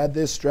and I had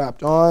this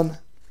strapped on,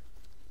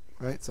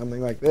 right,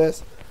 something like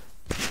this,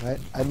 right,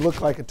 I'd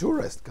look like a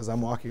tourist because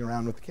I'm walking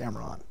around with the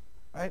camera on.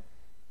 Right?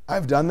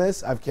 I've done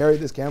this. I've carried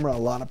this camera a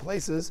lot of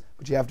places,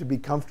 but you have to be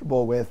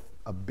comfortable with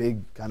a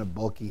big, kind of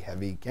bulky,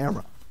 heavy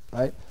camera.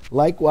 Right?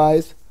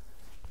 Likewise,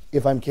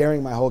 if I'm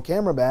carrying my whole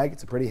camera bag,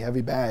 it's a pretty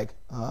heavy bag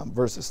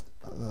versus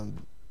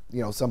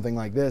something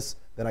like this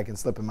that I can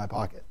slip in my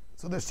pocket.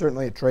 So there's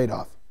certainly a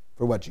trade-off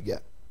for what you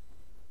get.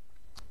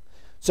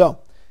 So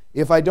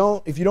if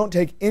you don't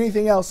take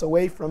anything else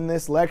away from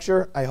this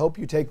lecture, I hope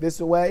you take this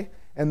away,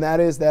 and that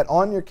is that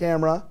on your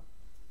camera,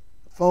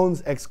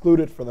 phones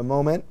excluded for the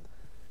moment,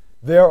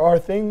 there are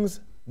things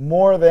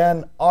more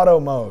than auto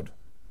mode.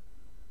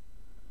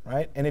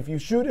 Right? And if you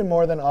shoot in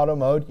more than auto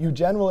mode, you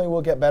generally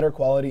will get better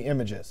quality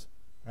images.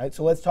 Right?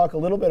 So let's talk a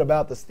little bit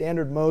about the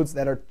standard modes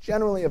that are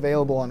generally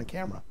available on a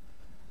camera.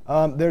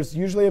 There's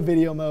usually a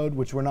video mode,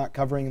 which we're not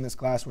covering in this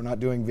class. We're not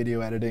doing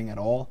video editing at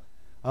all.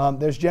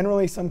 There's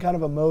generally some kind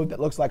of a mode that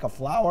looks like a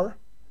flower,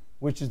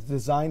 which is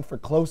designed for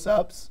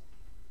close-ups.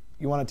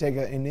 You want to take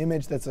an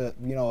image that's a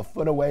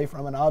foot away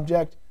from an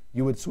object,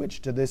 you would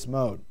switch to this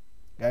mode.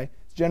 Okay?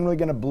 It's generally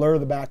going to blur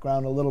the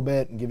background a little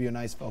bit and give you a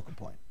nice focal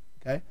point.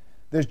 Okay?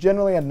 There's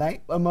generally a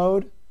night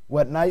mode.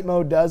 What night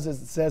mode does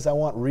is it says I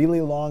want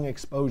really long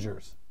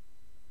exposures.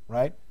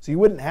 Right? So you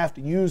wouldn't have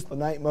to use the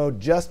night mode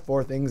just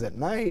for things at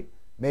night.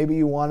 Maybe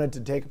you wanted to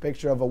take a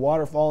picture of a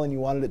waterfall and you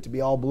wanted it to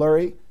be all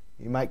blurry.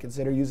 You might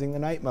consider using the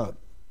night mode.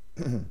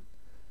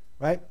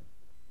 Right?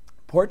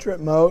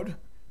 Portrait mode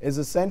is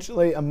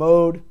essentially a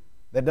mode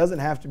that doesn't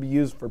have to be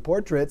used for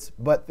portraits,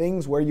 but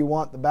things where you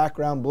want the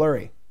background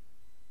blurry.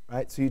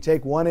 Right? So you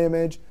take one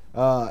image,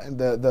 and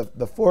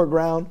the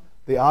foreground,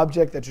 the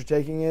object that you're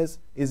taking is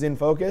in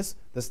focus.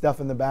 The stuff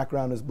in the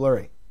background is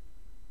blurry.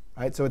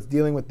 Right? So it's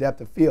dealing with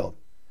depth of field.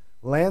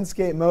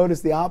 Landscape mode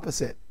is the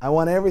opposite. I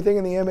want everything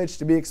in the image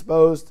to be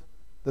exposed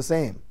the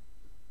same.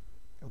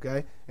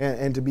 Okay?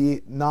 And to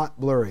be not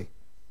blurry.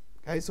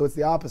 Okay? So it's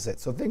the opposite.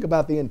 So think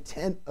about the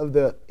intent of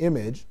the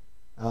image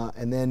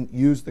and then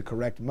use the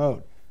correct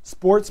mode.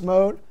 Sports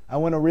mode, I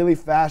want a really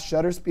fast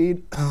shutter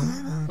speed.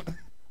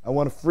 I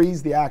want to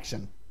freeze the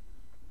action.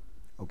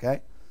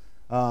 Okay?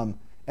 And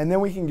then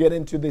we can get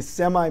into the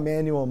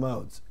semi-manual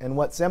modes. And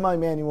what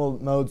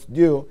semi-manual modes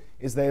do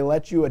is they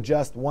let you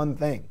adjust one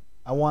thing.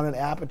 I want an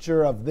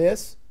aperture of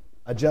this,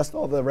 adjust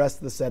all the rest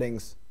of the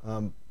settings.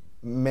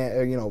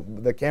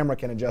 The camera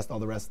can adjust all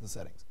the rest of the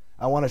settings.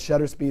 I want a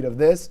shutter speed of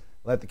this,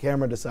 let the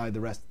camera decide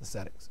the rest of the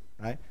settings.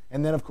 Right?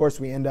 And then, of course,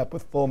 we end up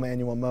with full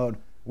manual mode,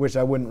 which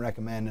I wouldn't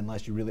recommend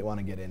unless you really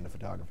want to get into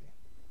photography.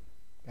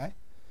 Okay?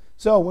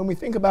 So when we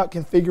think about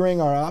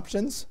configuring our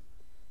options,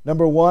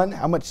 number one,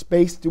 how much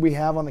space do we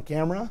have on the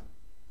camera?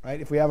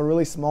 Right? If we have a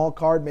really small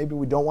card, maybe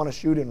we don't want to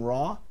shoot in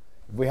RAW.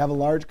 If we have a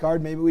large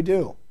card, maybe we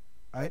do.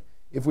 Right?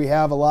 If we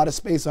have a lot of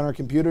space on our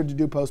computer to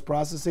do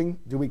post-processing,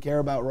 do we care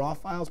about RAW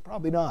files?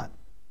 Probably not.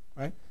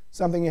 Right?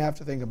 Something you have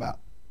to think about.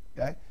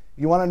 Okay?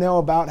 You want to know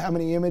about how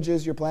many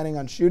images you're planning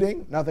on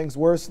shooting? Nothing's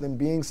worse than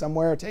being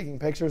somewhere, taking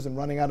pictures, and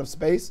running out of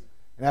space,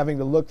 and having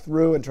to look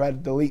through and try to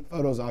delete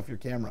photos off your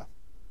camera.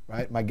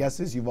 Right? My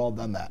guess is you've all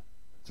done that.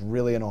 It's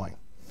really annoying.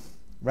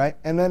 Right?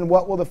 And then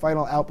what will the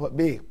final output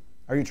be?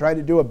 Are you trying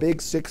to do a big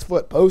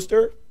 6-foot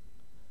poster,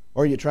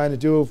 or are you trying to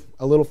do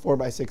a little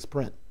 4x6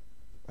 print?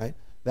 Right?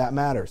 That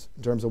matters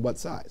in terms of what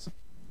size.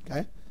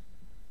 Okay?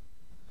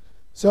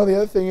 So the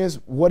other thing is,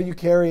 what do you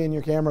carry in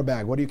your camera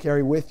bag? What do you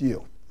carry with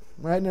you?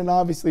 Right? And it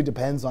obviously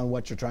depends on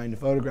what you're trying to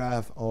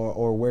photograph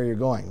or where you're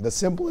going. The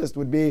simplest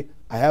would be,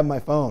 I have my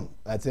phone.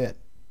 That's it.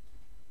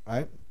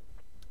 Right?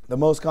 The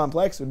most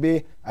complex would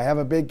be, I have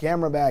a big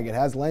camera bag. It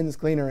has lens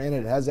cleaner in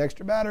it. It has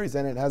extra batteries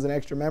in it. It has an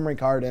extra memory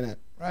card in it.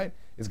 Right?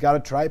 It's got a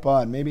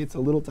tripod. Maybe it's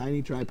a little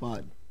tiny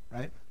tripod.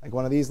 Right? Like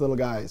one of these little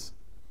guys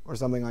or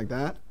something like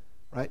that.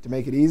 Right? To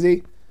make it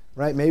easy.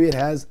 Right? Maybe it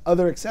has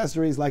other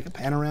accessories like a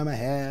panorama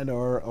head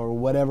or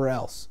whatever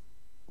else.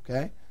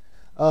 Okay.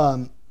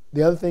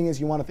 The other thing is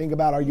you want to think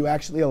about, are you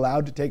actually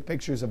allowed to take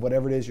pictures of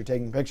whatever it is you're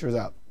taking pictures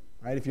of?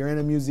 Right? If you're in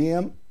a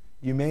museum,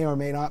 you may or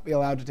may not be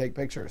allowed to take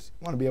pictures.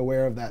 You want to be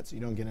aware of that so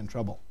you don't get in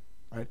trouble.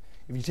 Right?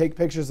 If you take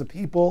pictures of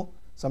people,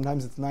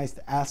 sometimes it's nice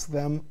to ask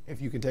them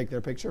if you can take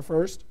their picture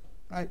first.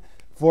 Right?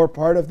 For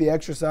part of the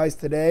exercise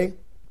today,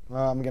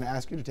 I'm going to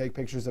ask you to take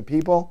pictures of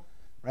people.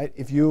 Right?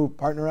 If you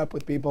partner up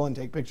with people and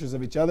take pictures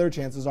of each other,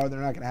 chances are they're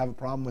not going to have a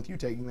problem with you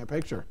taking their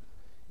picture.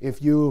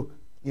 If you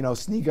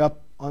sneak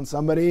up on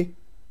somebody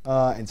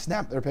and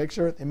snap their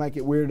picture, they might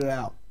get weirded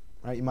out.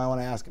 Right? You might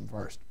want to ask them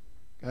first.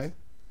 Okay?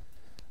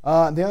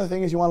 The other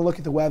thing is you want to look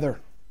at the weather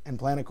and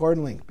plan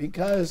accordingly,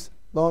 because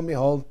lo and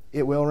behold,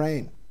 it will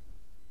rain.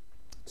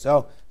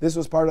 So this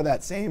was part of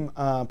that same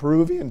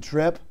Peruvian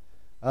trip.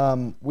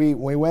 We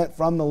went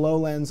from the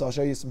lowlands. I'll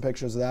show you some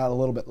pictures of that a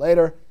little bit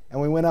later. And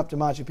we went up to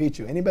Machu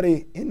Picchu.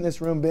 Anybody in this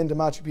room been to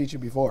Machu Picchu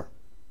before?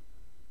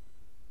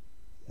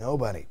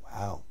 Nobody.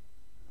 Wow.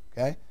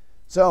 Okay.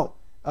 So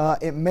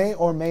it may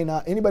or may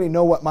not. Anybody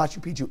know what Machu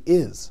Picchu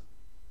is?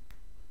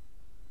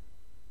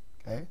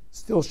 Okay.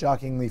 Still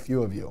shockingly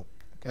few of you.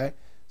 Okay.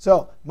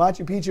 So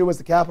Machu Picchu was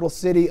the capital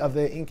city of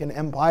the Incan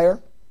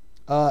Empire.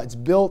 It's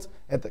built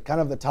at the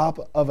top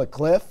of a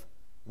cliff,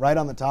 right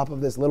on the top of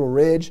this little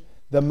ridge.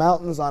 The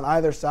mountains on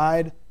either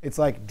side, it's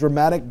like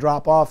dramatic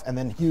drop off and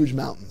then huge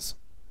mountains.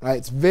 Right?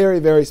 It's very,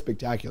 very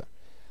spectacular.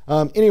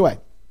 Anyway,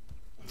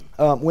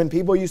 when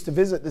people used to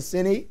visit the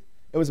city,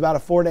 it was about a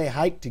 4-day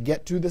hike to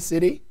get to the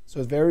city, so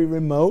it's very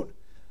remote.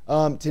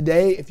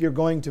 Today, if you're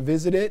going to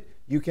visit it,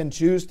 you can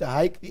choose to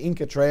hike the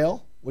Inca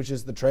Trail, which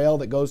is the trail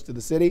that goes to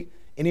the city,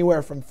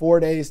 anywhere from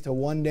 4 days to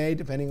 1 day,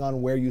 depending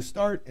on where you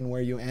start and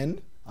where you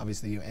end.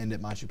 Obviously, you end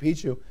at Machu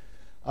Picchu.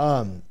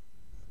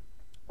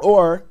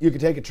 Or you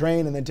could take a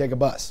train and then take a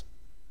bus.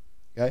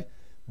 Okay?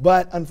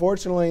 But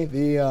unfortunately,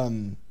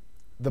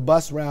 the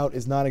bus route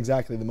is not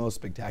exactly the most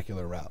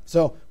spectacular route.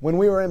 So when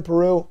we were in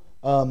Peru,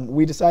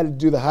 we decided to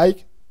do the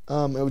hike.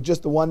 It was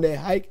just a 1-day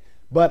hike,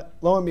 but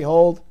lo and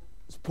behold,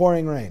 it's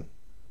pouring rain.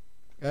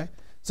 Okay?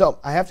 So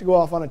I have to go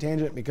off on a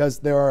tangent because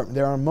there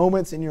are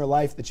moments in your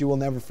life that you will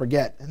never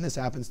forget, and this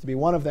happens to be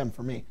one of them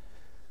for me.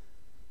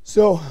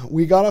 So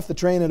we got off the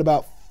train at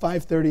about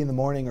 5:30 in the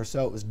morning or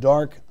so. It was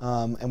dark,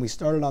 and we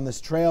started on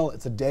this trail.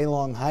 It's a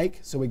day-long hike,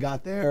 so we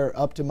got there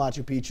up to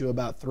Machu Picchu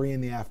about 3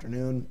 in the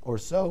afternoon or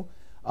so.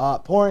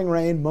 Pouring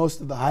rain most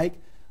of the hike.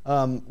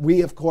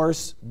 We, of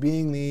course,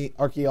 being the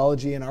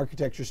archaeology and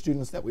architecture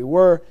students that we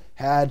were,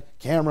 had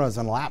cameras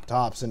and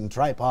laptops and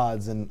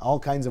tripods and all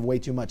kinds of way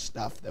too much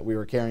stuff that we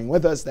were carrying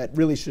with us that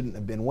really shouldn't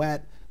have been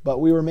wet,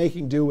 but we were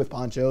making do with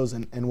ponchos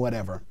and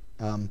whatever.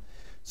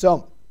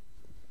 So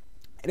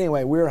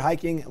anyway, we were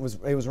hiking. It was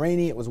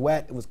rainy, it was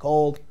wet, it was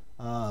cold,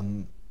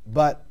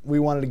 but we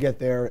wanted to get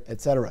there,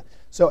 etc.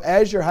 So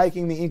as you're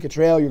hiking the Inca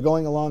Trail, you're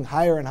going along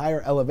higher and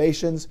higher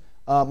elevations.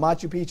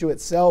 Machu Picchu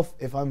itself,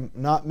 if I'm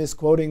not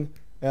misquoting,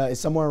 is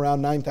somewhere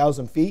around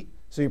 9,000 feet.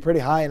 So you're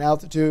pretty high in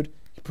altitude.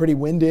 You're pretty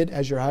winded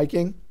as you're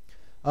hiking.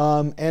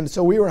 And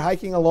so we were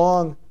hiking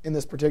along in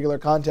this particular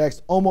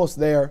context, almost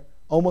there,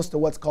 almost to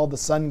what's called the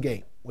Sun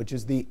Gate, which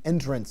is the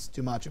entrance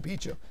to Machu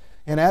Picchu.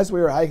 And as we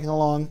were hiking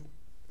along,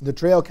 the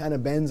trail kind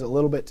of bends a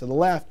little bit to the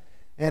left.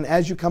 And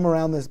as you come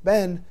around this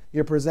bend,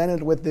 you're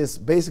presented with this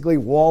basically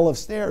wall of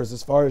stairs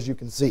as far as you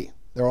can see.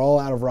 They're all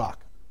out of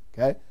rock.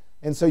 Okay?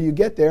 And so you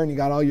get there and you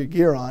got all your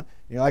gear on. And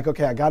you're like,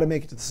 okay, I got to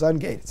make it to the Sun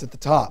Gate. It's at the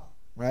top,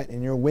 right?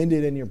 And you're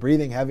winded and you're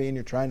breathing heavy and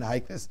you're trying to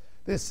hike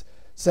this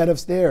set of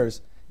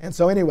stairs. And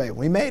so anyway,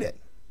 we made it,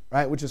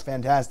 right? Which is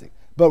fantastic.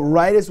 But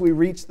right as we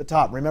reached the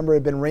top, remember it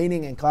had been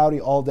raining and cloudy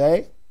all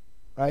day,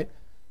 right?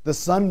 The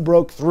sun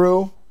broke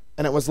through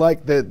and it was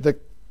like the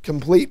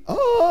complete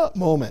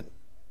moment,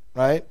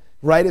 right?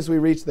 Right as we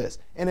reached this.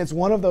 And it's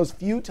one of those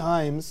few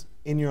times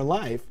in your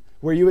life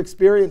where you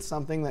experience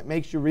something that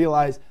makes you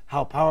realize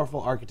how powerful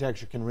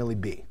architecture can really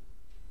be,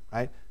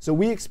 right? So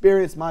we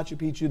experienced Machu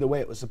Picchu the way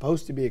it was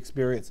supposed to be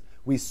experienced.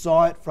 We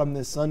saw it from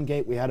the Sun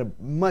Gate. We had a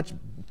much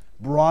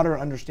broader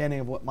understanding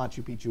of what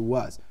Machu Picchu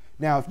was.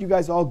 Now, if you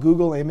guys all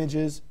Google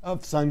images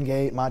of Sun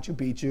Gate, Machu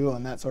Picchu,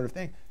 and that sort of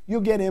thing, you'll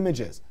get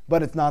images,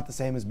 but it's not the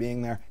same as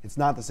being there. It's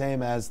not the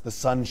same as the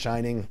sun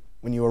shining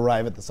when you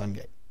arrive at the Sun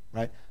Gate,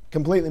 right?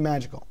 Completely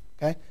magical,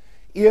 okay?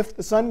 If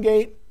the Sun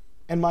Gate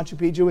and Machu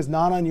Picchu is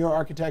not on your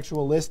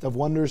architectural list of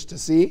wonders to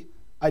see,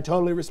 I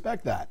totally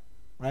respect that,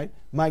 right?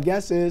 My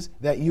guess is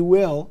that you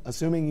will,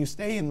 assuming you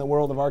stay in the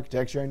world of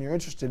architecture and you're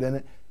interested in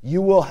it,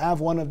 you will have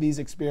one of these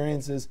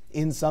experiences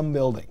in some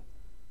building,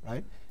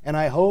 right? And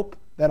I hope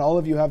that all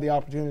of you have the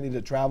opportunity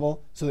to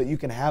travel so that you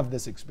can have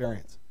this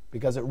experience,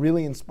 because it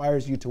really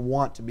inspires you to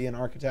want to be an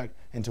architect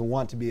and to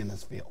want to be in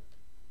this field.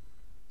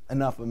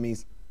 Enough of me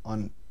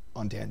on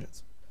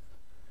tangents.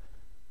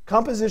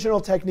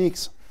 Compositional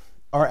techniques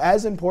are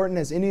as important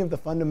as any of the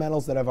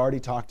fundamentals that I've already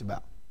talked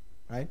about,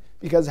 right?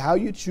 Because how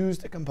you choose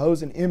to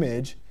compose an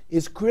image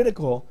is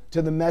critical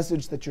to the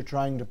message that you're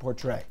trying to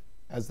portray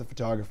as the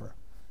photographer,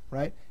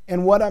 right?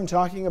 And what I'm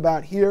talking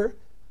about here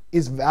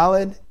is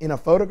valid in a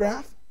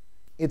photograph,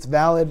 it's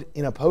valid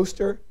in a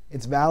poster,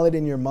 It's valid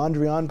in your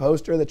Mondrian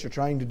poster that you're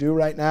trying to do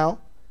right now,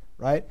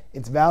 right?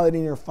 It's valid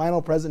in your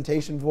final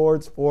presentation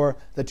boards for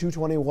the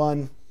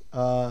 221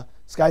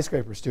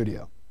 skyscraper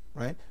studio,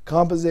 right?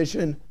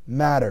 Composition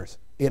matters.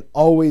 It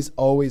always,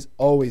 always,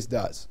 always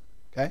does.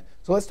 Okay?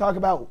 So let's talk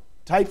about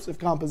types of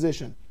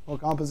composition or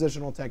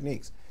compositional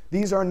techniques.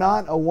 These are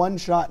not a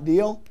one-shot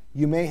deal.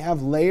 You may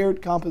have layered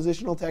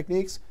compositional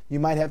techniques. You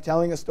might have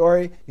telling a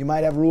story. You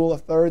might have rule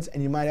of thirds,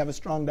 and you might have a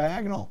strong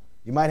diagonal.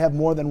 You might have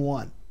more than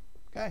one.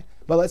 Okay?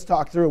 But let's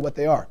talk through what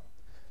they are.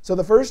 So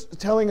the first is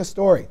telling a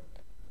story.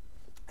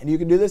 And you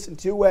can do this in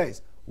two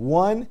ways.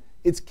 One,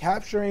 it's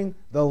capturing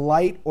the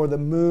light or the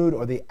mood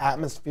or the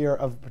atmosphere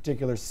of a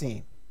particular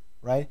scene.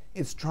 Right?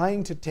 It's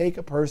trying to take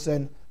a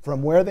person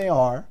from where they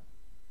are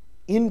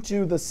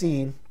into the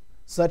scene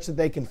such that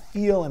they can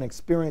feel and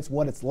experience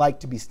what it's like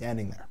to be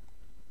standing there.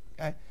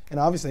 Okay? And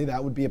obviously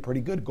that would be a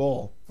pretty good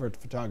goal for a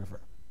photographer.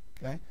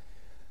 Okay?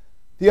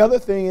 The other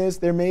thing is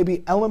there may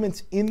be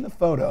elements in the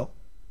photo,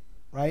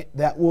 right,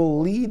 that will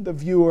lead the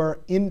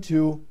viewer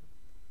into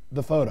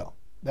the photo,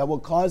 that will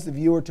cause the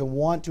viewer to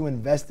want to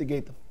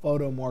investigate the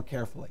photo more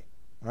carefully.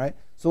 All right?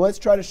 So let's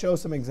try to show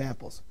some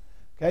examples.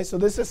 Okay, so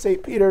this is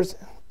St. Peter's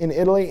in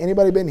Italy.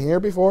 Anybody been here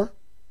before?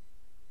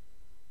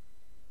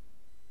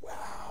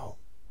 Wow.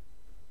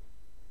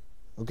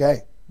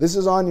 Okay, this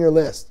is on your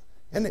list.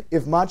 And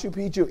if Machu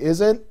Picchu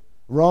isn't,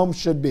 Rome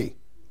should be.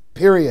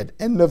 Period.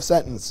 End of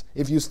sentence.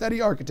 If you study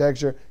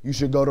architecture, you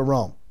should go to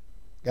Rome.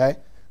 Okay?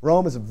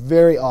 Rome is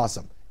very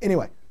awesome.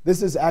 Anyway,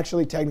 this is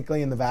actually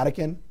technically in the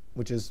Vatican,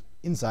 which is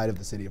inside of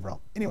the city of Rome.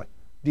 Anyway,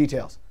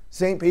 details.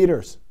 St.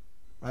 Peter's,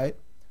 right?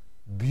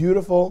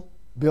 Beautiful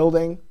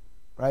building.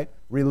 Right?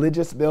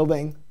 Religious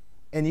building.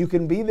 And you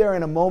can be there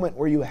in a moment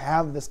where you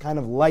have this kind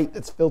of light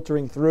that's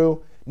filtering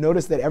through.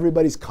 Notice that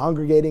everybody's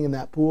congregating in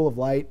that pool of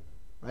light.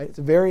 Right? It's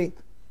a very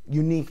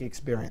unique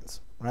experience.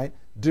 Right?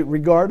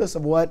 Regardless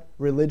of what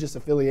religious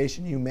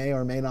affiliation you may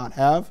or may not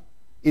have,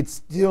 it's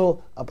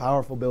still a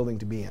powerful building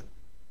to be in.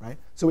 Right?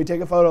 So we take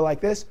a photo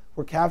like this.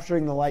 We're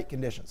capturing the light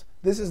conditions.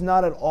 This is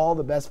not at all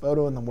the best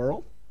photo in the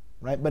world.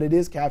 Right? But it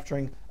is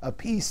capturing a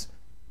piece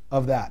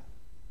of that.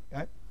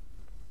 Okay?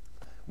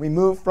 We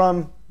move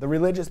from the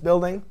religious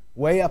building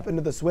way up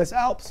into the Swiss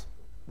Alps,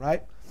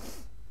 right?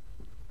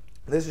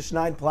 This is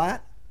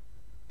Schneid-Platt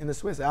in the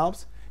Swiss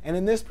Alps. And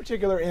in this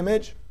particular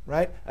image,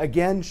 right,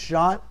 again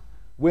shot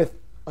with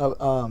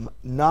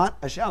not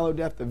a shallow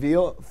depth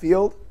of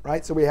field,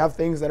 right? So we have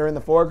things that are in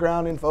the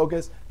foreground in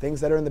focus,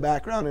 things that are in the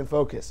background in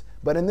focus.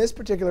 But in this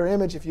particular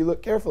image, if you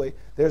look carefully,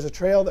 there's a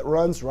trail that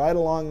runs right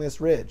along this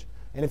ridge.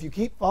 And if you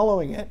keep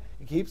following it,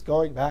 it keeps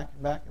going back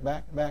and back and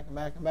back and back and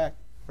back and back.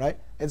 Right?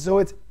 And so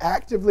it's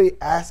actively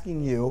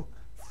asking you,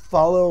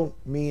 follow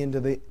me into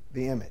the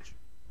image.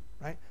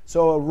 Right?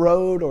 So a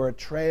road or a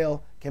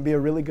trail can be a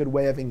really good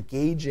way of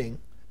engaging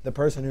the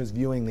person who's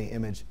viewing the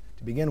image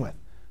to begin with.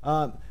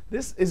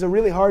 This is a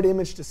really hard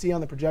image to see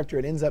on the projector.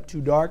 It ends up too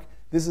dark.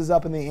 This is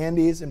up in the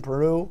Andes in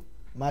Peru,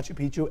 Machu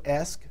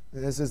Picchu-esque.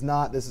 This is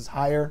not. This is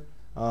higher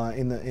on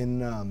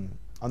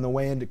the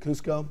way into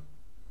Cusco,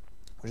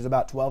 which is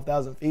about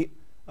 12,000 feet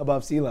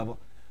above sea level.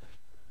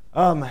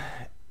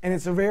 And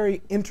it's a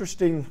very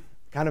interesting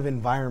kind of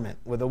environment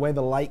with the way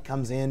the light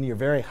comes in. You're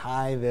very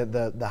high.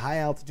 The high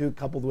altitude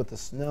coupled with the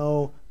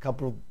snow,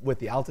 coupled with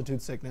the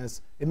altitude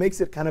sickness, it makes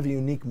it kind of a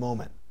unique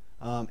moment.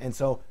 And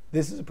so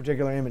this is a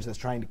particular image that's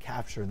trying to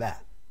capture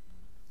that.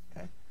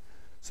 Okay?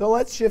 So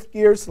let's shift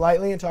gears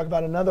slightly and talk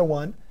about another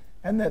one.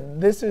 And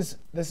this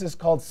is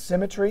called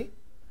symmetry.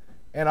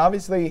 And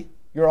obviously,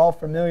 you're all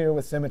familiar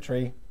with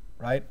symmetry,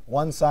 right?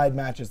 One side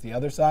matches the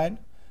other side.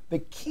 The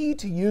key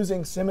to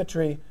using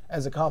symmetry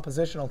as a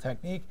compositional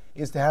technique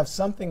is to have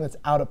something that's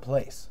out of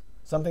place,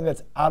 something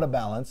that's out of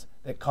balance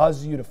that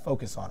causes you to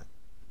focus on it.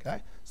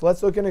 Okay? So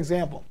let's look at an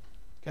example.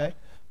 Okay?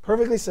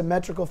 Perfectly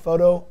symmetrical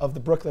photo of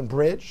the Brooklyn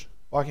Bridge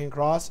walking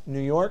across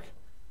New York,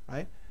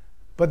 right?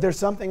 But there's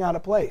something out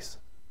of place,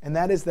 and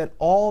that is that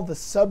all the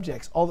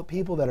subjects, all the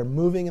people that are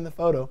moving in the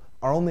photo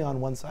are only on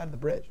one side of the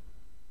bridge.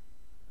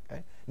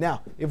 Okay?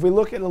 Now, if we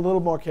look at it a little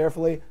more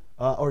carefully,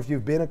 or if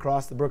you've been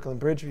across the Brooklyn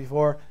Bridge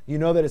before, you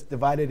know that it's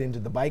divided into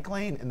the bike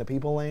lane and the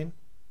people lane,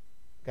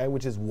 okay,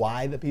 which is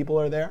why the people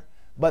are there.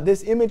 But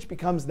this image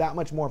becomes that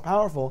much more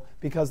powerful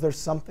because there's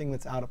something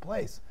that's out of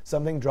place.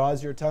 Something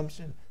draws your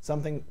attention.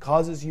 Something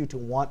causes you to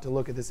want to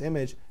look at this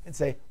image and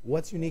say,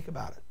 what's unique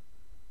about it?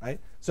 Right?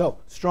 So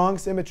strong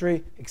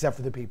symmetry except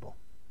for the people.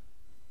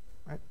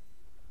 Right?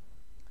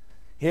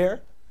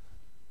 Here,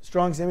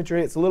 strong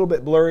symmetry. It's a little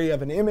bit blurry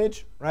of an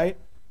image, right?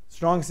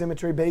 Strong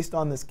symmetry based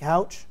on this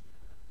couch.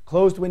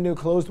 Closed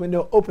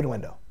window, open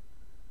window.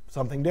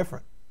 Something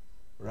different,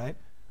 right?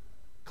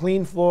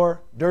 Clean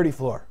floor, dirty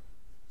floor.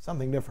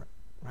 Something different,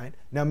 right?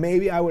 Now,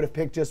 maybe I would have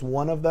picked just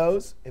one of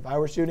those if I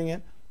were shooting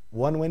it.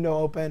 One window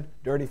open,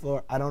 dirty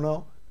floor, I don't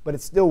know. But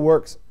it still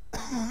works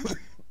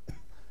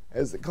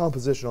as a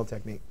compositional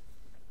technique.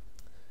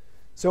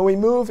 So we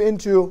move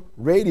into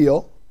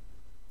radial.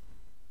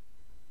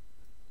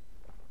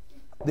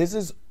 This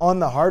is on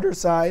the harder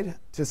side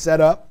to set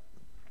up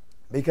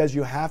because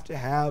you have to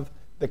have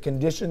the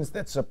conditions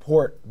that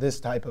support this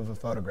type of a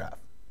photograph.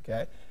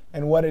 Okay?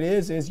 And what it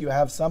is you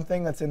have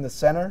something that's in the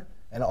center,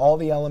 and all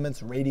the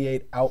elements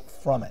radiate out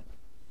from it.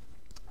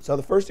 So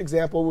the first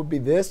example would be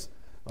this,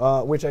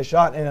 which I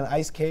shot in an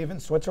ice cave in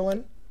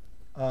Switzerland.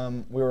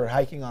 We were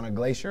hiking on a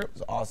glacier. It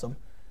was awesome.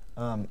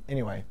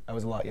 Anyway, I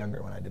was a lot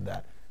younger when I did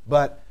that.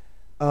 But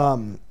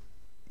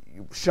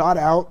shot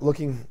out,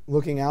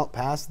 looking out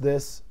past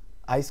this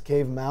ice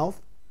cave mouth,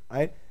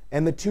 right?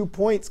 And the 2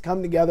 points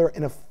come together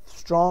in a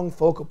strong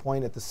focal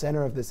point at the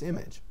center of this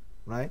image,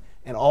 right?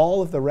 And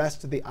all of the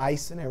rest of the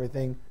ice and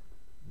everything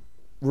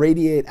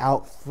radiate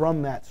out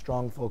from that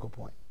strong focal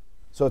point.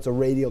 So it's a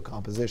radial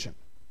composition.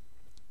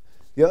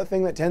 The other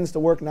thing that tends to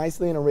work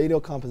nicely in a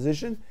radial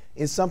composition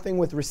is something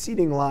with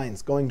receding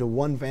lines going to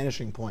one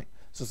vanishing point.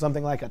 So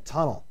something like a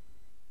tunnel,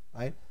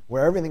 right?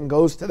 Where everything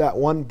goes to that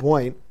one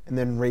point and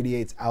then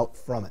radiates out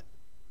from it,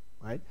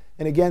 right?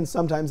 And again,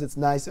 sometimes it's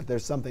nice if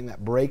there's something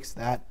that breaks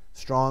that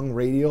strong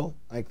radial,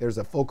 like there's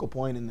a focal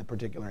point in the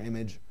particular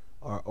image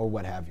or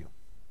what have you.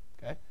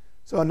 Okay?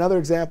 So another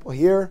example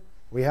here,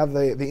 we have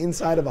the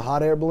inside of a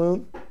hot air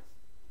balloon,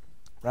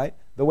 right?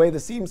 The way the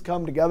seams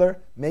come together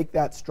make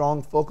that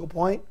strong focal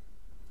point,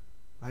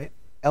 right?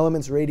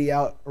 Elements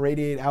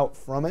radiate out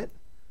from it.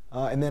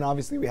 And then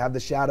obviously we have the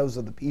shadows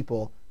of the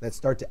people that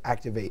start to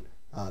activate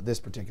this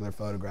particular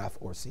photograph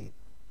or scene.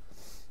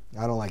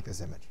 I don't like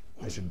this image.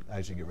 I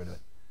should get rid of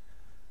it.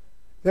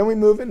 Then we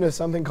move into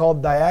something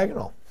called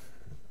diagonal.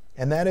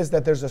 And that is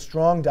that there's a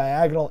strong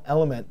diagonal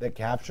element that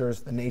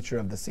captures the nature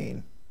of the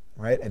scene,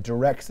 right? It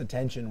directs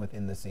attention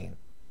within the scene.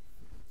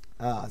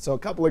 So a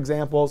couple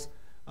examples.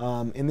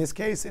 In this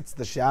case, it's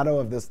the shadow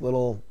of this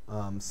little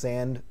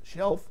sand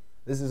shelf.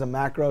 This is a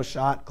macro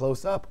shot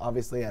close up,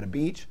 obviously at a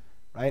beach,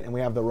 right? And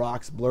we have the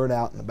rocks blurred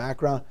out in the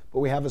background. But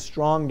we have a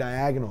strong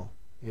diagonal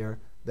here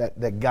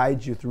that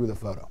guides you through the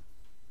photo.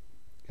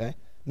 Okay?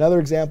 Another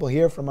example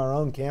here from our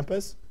own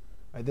campus.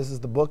 Right? This is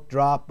the book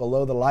drop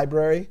below the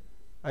library.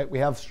 Right? We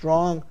have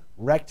strong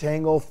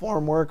rectangle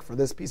formwork for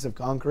this piece of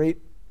concrete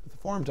with the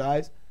form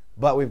ties.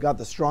 But we've got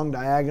the strong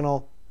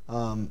diagonal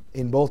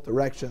in both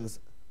directions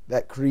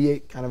that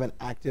create kind of an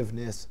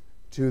activeness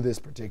to this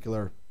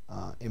particular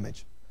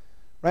image.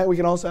 Right? We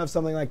can also have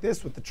something like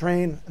this with the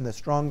train and the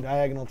strong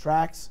diagonal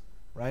tracks.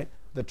 Right?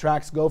 The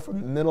tracks go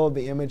from the middle of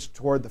the image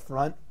toward the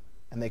front,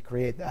 and they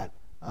create that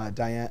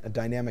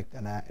dynamic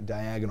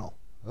diagonal.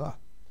 Ugh.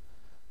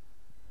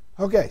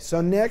 Okay, so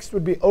next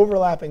would be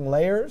overlapping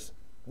layers.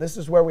 This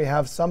is where we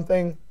have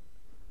something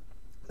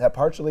that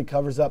partially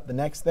covers up the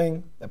next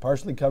thing, that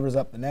partially covers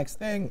up the next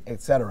thing,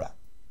 etc.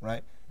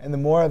 Right? And the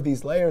more of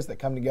these layers that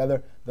come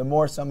together, the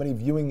more somebody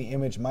viewing the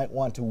image might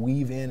want to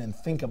weave in and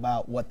think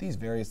about what these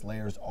various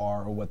layers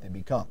are or what they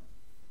become.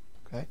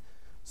 Okay?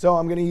 So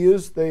I'm going to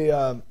use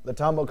the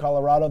Tambo,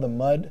 Colorado, the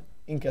mud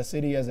Inca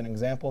City as an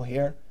example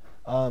here,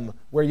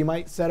 where you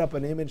might set up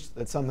an image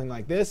that's something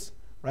like this,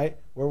 right?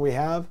 Where we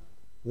have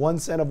one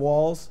set of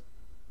walls,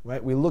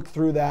 right? We look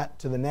through that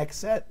to the next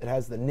set. It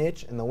has the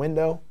niche and the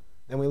window.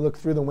 Then we look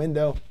through the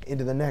window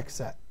into the next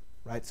set,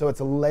 right? So it's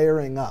a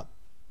layering up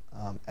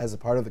as a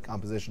part of the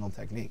compositional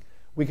technique.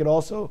 We could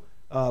also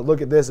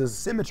look at this as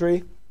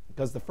symmetry,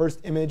 because the first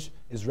image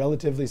is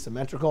relatively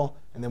symmetrical,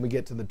 and then we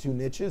get to the two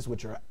niches,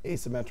 which are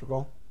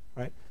asymmetrical,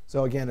 right?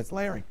 So again, it's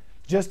layering.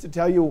 Just to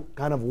tell you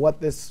kind of what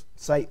this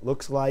site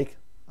looks like,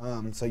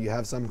 so you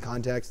have some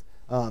context,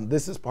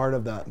 this is part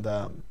of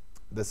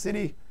the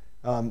city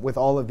with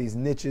all of these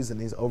niches and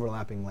these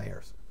overlapping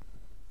layers.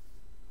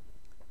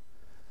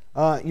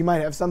 You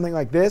might have something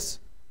like this,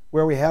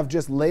 where we have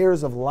just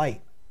layers of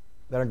light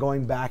that are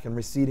going back and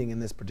receding in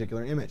this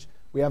particular image.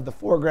 We have the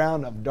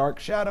foreground of dark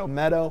shadow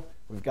meadow.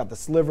 We've got the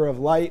sliver of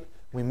light.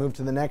 We move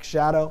to the next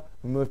shadow.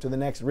 We move to the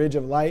next ridge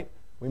of light.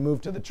 We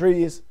move to the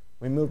trees.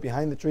 We move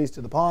behind the trees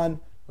to the pond.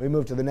 We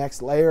move to the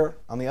next layer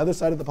on the other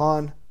side of the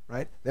pond,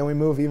 right? Then we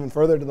move even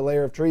further to the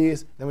layer of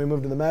trees. Then we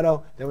move to the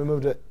meadow. Then we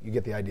move to, you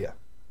get the idea.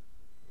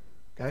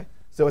 Okay?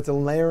 So it's a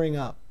layering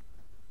up.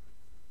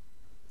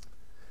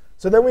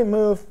 So then we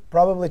move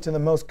probably to the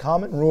most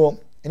common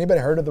rule.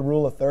 Anybody heard of the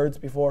rule of thirds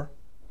before?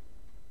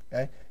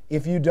 Okay?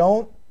 If you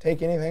don't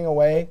take anything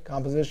away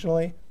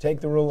compositionally,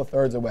 take the rule of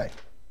thirds away.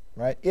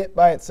 Right? It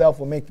by itself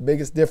will make the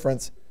biggest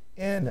difference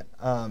in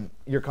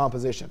your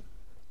composition.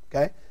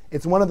 Okay?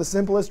 It's one of the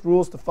simplest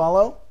rules to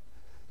follow.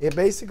 It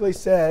basically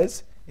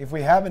says if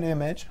we have an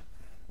image,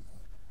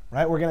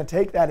 right, we're going to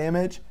take that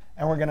image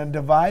and we're going to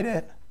divide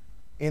it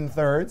in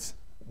thirds.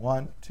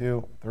 1,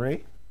 2,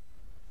 3.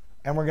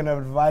 And we're going to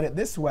divide it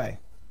this way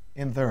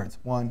in thirds.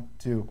 1,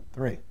 2,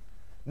 3.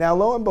 Now,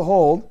 lo and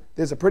behold,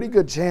 there's a pretty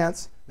good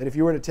chance that if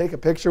you were to take a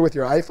picture with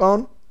your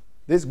iPhone,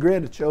 this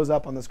grid shows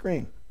up on the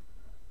screen.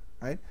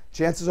 Right?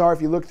 Chances are,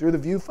 if you look through the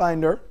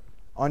viewfinder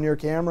on your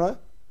camera,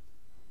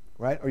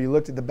 right, or you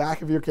looked at the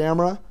back of your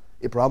camera,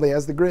 it probably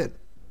has the grid.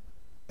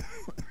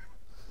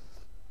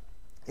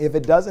 If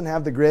it doesn't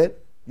have the grid,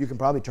 you can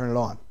probably turn it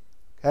on.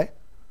 Okay?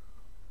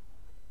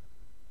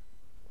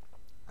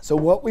 So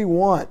what we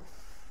want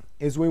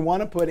is we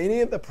want to put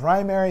any of the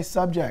primary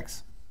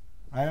subjects.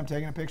 Right? I'm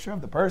taking a picture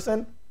of the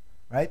person,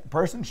 right? The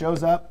person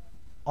shows up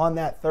on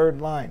that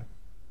third line,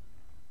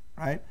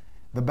 right?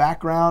 The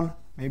background,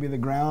 maybe the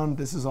ground,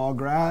 this is all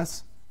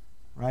grass,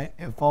 right?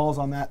 It falls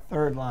on that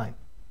third line.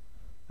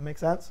 That make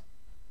sense?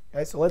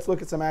 Okay, so let's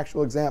look at some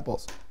actual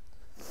examples.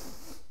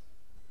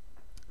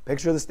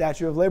 Picture the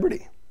Statue of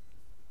Liberty.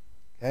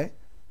 Okay?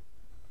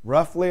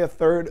 Roughly a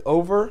third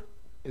over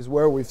is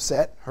where we've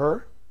set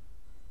her.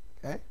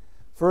 Okay?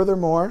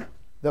 Furthermore,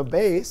 the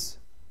base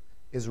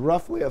is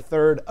roughly a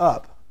third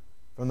up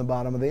from the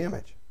bottom of the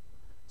image.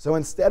 So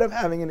instead of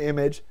having an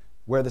image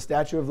where the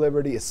Statue of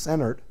Liberty is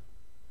centered,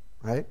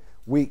 right,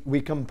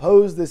 we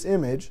compose this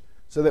image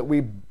so that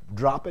we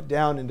drop it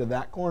down into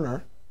that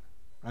corner,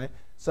 right,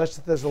 such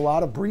that there's a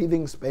lot of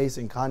breathing space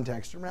and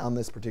context around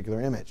this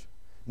particular image.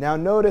 Now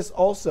notice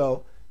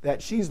also that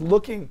she's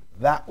looking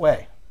that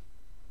way.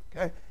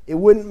 Okay? It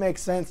wouldn't make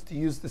sense to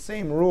use the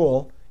same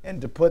rule and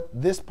to put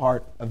this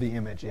part of the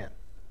image in.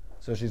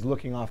 So she's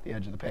looking off the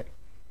edge of the page.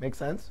 Make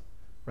sense?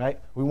 Right?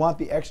 We want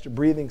the extra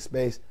breathing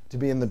space to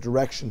be in the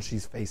direction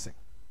she's facing.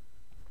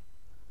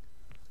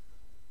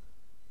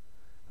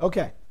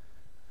 Okay.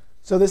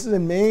 So this is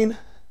in main.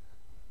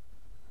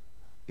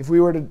 If we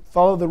were to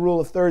follow the rule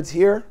of thirds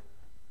here,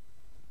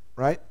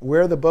 right,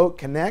 where the boat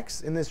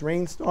connects in this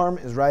rainstorm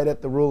is right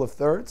at the rule of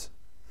thirds.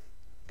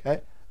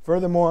 Okay.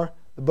 Furthermore,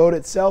 the boat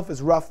itself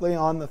is roughly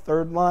on the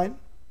third line.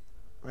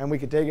 And we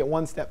could take it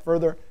one step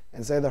further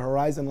and say the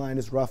horizon line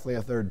is roughly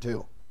a third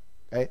too.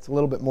 Okay. It's a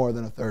little bit more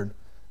than a third,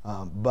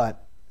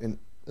 but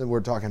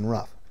we're talking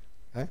rough.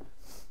 Okay.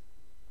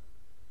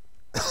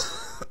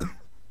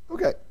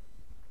 Okay.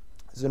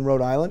 This is in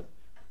Rhode Island.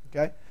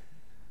 Okay.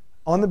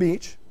 On the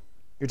beach,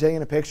 you're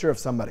taking a picture of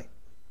somebody.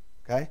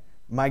 Okay.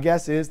 My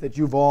guess is that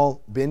you've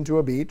all been to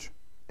a beach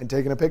and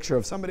taken a picture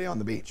of somebody on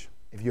the beach.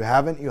 If you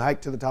haven't, you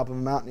hiked to the top of a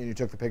mountain and you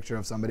took the picture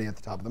of somebody at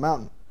the top of the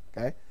mountain.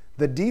 Okay?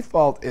 The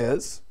default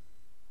is,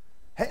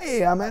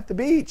 hey, I'm at the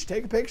beach.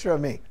 Take a picture of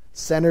me.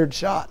 Centered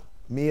shot.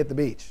 Me at the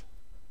beach.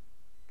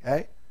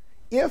 Okay?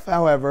 If,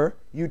 however,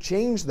 you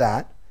change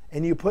that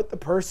and you put the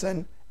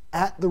person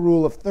at the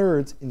rule of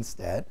thirds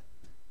instead,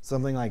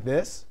 something like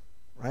this,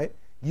 right?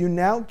 You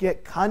now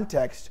get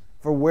context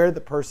for where the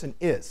person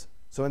is.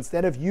 So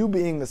instead of you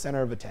being the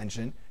center of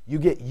attention, you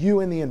get you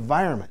in the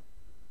environment.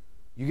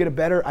 You get a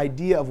better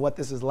idea of what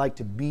this is like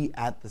to be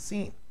at the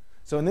scene.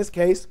 So in this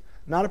case,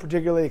 not a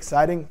particularly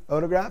exciting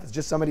photograph. It's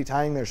just somebody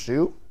tying their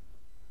shoe,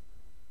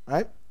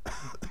 right?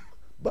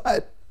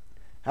 But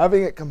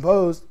having it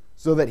composed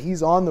so that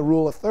he's on the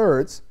rule of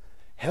thirds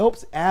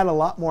helps add a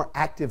lot more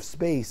active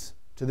space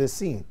to this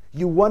scene.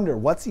 You wonder,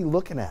 what's he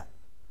looking at,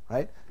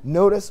 right?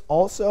 Notice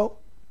also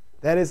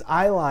that his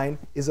eye line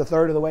is a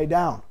third of the way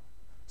down.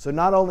 So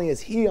not only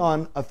is he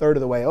on a third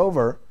of the way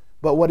over,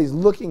 but what he's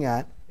looking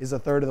at is a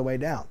third of the way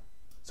down.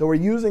 So we're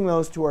using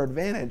those to our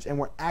advantage, and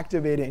we're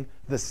activating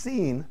the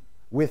scene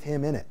with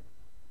him in it,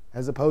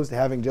 as opposed to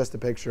having just a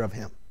picture of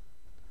him.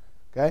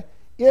 Okay?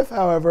 If,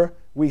 however,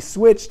 we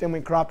switched and we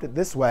cropped it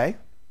this way,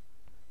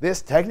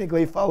 this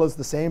technically follows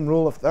the same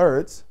rule of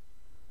thirds.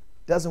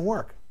 Doesn't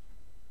work,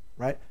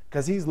 right?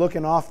 Because he's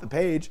looking off the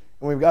page,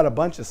 and we've got a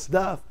bunch of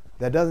stuff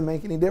that doesn't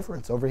make any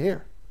difference over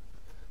here.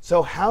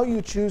 So how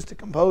you choose to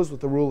compose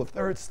with the rule of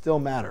thirds still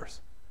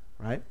matters,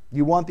 right?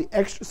 You want the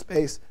extra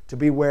space to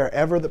be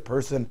wherever the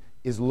person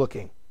is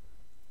looking,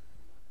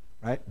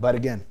 right? But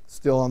again,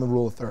 still on the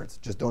rule of thirds.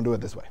 Just don't do it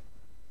this way,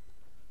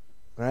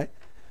 right?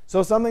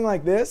 So something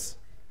like this,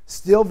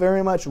 still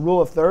very much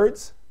rule of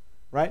thirds,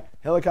 right?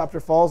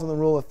 Helicopter falls on the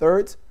rule of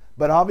thirds,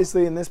 but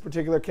obviously in this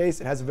particular case,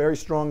 it has a very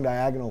strong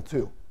diagonal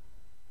too,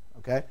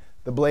 okay?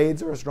 The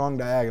blades are a strong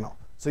diagonal.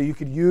 So you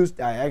could use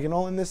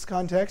diagonal in this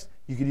context.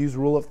 You could use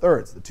rule of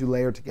thirds, the two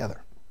layer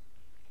together.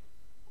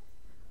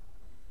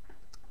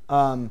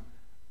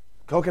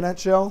 Coconut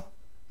shell,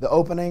 the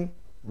opening,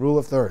 rule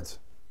of thirds.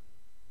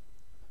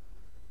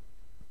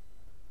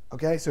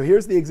 Okay, so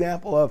here's the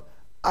example of,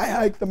 I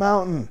hiked the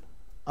mountain.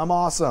 I'm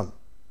awesome.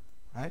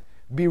 Right?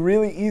 Be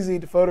really easy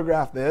to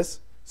photograph this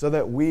so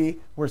that we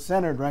were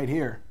centered right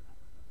here.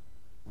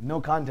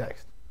 No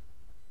context.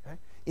 Okay?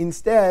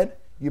 Instead,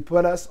 you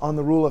put us on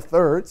the rule of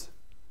thirds.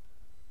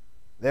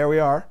 There we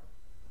are.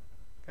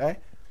 Okay?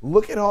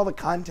 Look at all the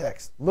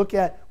context. Look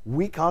at,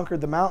 we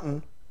conquered the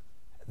mountain.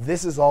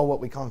 This is all what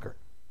we conquered.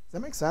 Does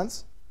that make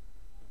sense?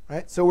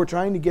 Right? So we're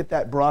trying to get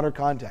that broader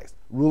context.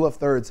 Rule of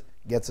thirds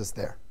gets us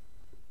there.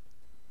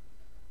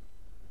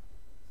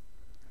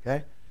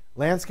 Okay?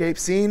 Landscape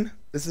scene.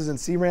 This is in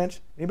Sea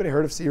Ranch. Anybody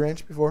heard of Sea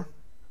Ranch before?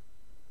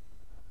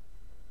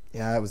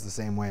 Yeah, it was the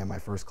same way in my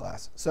first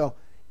class. So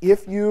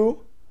if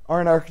you are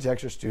an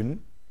architecture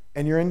student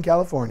and you're in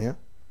California,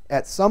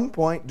 at some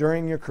point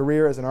during your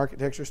career as an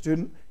architecture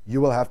student,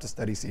 you will have to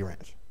study Sea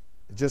Ranch.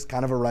 It's just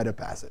kind of a rite of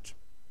passage.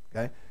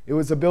 Okay? It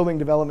was a building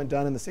development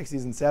done in the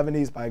 60s and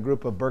 70s by a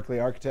group of Berkeley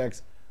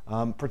architects,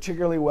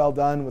 particularly well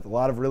done with a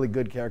lot of really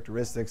good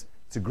characteristics.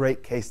 It's a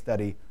great case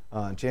study.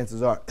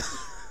 Chances are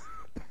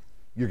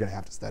you're going to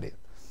have to study it.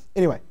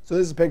 Anyway, so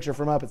this is a picture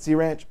from up at Sea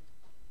Ranch.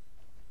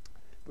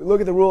 We look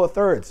at the rule of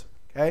thirds.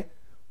 Okay?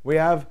 We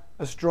have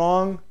a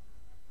strong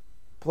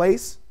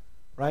place,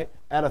 right?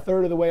 At a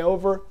third of the way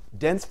over,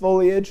 dense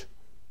foliage,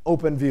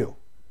 open view.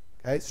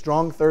 Okay,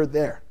 strong third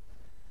there.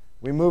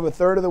 We move a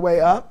third of the way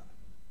up,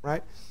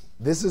 right?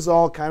 This is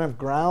all kind of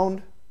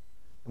ground,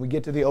 and we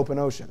get to the open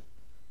ocean.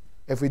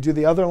 If we do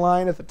the other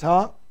line at the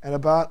top at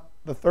about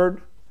the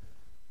third,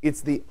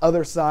 it's the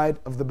other side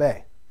of the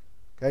bay.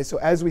 Okay, so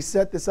as we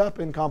set this up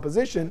in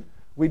composition,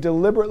 we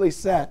deliberately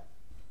set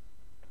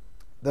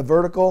the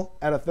vertical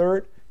at a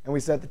third, and we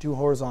set the two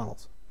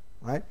horizontals,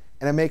 right?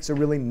 And it makes a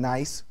really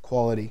nice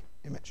quality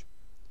image.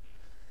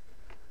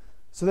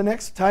 So the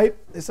next type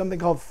is something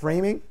called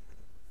framing.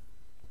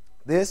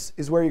 This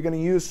is where you're going to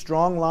use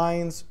strong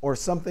lines or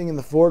something in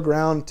the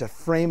foreground to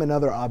frame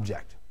another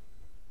object.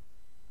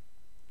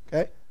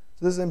 Okay?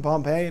 So this is in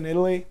Pompeii in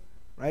Italy,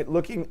 right?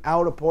 Looking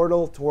out a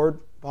portal toward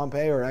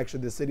Pompeii, or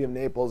actually the city of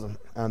Naples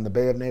and the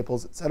Bay of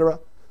Naples, etc.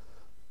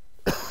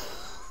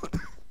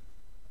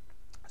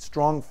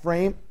 Strong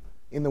frame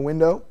in the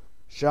window,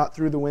 shot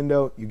through the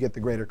window, you get the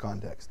greater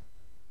context.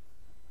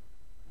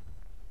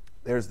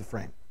 There's the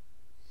frame.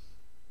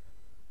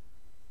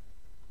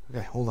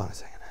 Okay, hold on a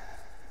second.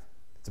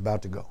 It's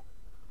about to go.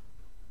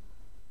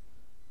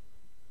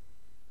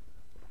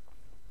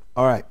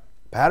 All right,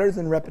 patterns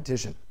and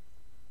repetition.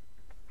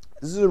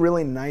 This is a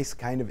really nice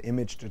kind of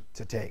image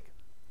to take,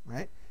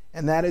 right?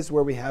 And that is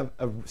where we have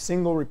a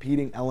single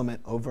repeating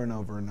element over and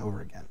over and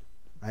over again,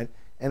 right?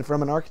 And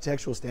from an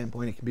architectural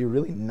standpoint, it can be a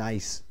really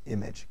nice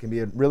image. It can be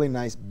a really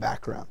nice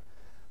background.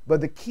 But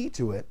the key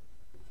to it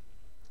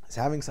is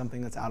having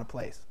something that's out of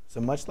place.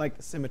 So much like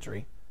the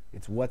symmetry,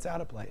 it's what's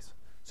out of place.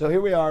 So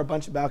here we are, a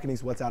bunch of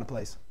balconies, what's out of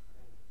place?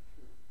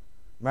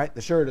 Right?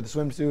 The shirt or the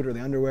swimsuit or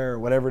the underwear or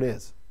whatever it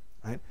is.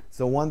 Right?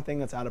 So one thing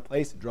that's out of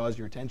place, it draws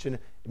your attention,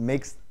 it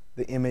makes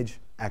the image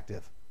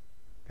active.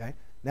 Okay?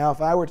 Now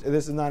if I were to,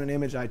 this is not an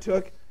image I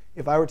took,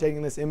 if I were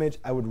taking this image,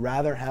 I would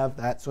rather have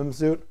that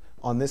swimsuit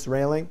on this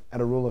railing at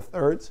a rule of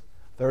thirds,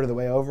 third of the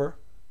way over.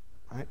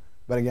 Right?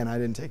 But again, I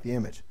didn't take the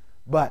image.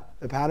 But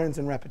the patterns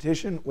and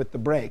repetition with the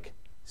break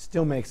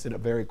still makes it a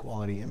very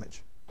quality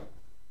image.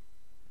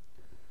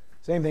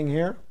 Same thing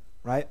here,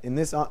 right? In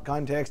this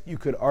context, you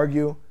could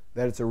argue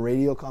that it's a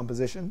radial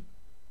composition,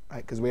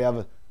 right? Because we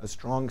have a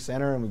strong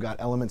center and we've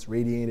got elements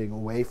radiating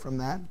away from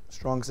that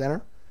strong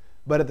center.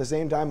 But at the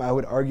same time, I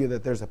would argue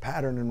that there's a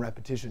pattern and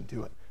repetition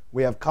to it.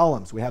 We have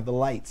columns, we have the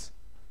lights,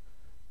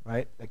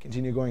 right? That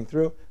continue going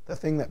through. The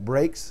thing that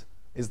breaks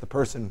is the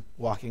person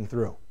walking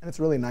through. And it's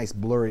a really nice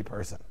blurry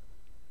person,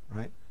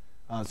 right?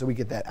 So we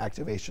get that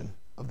activation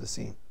of the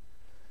scene.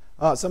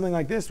 Something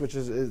like this, which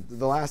is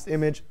the last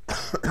image.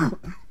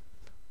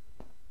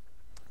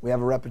 We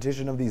have a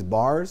repetition of these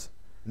bars,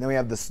 and then we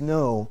have the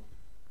snow,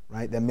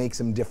 right, that makes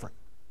them different.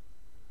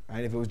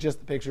 Right? If it was just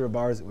the picture of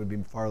bars, it would be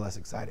far less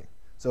exciting.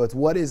 So it's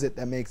what is it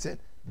that makes it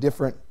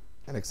different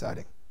and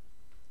exciting.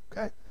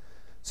 Okay?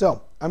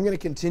 So I'm going to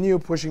continue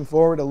pushing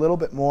forward a little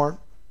bit more,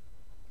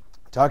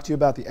 talk to you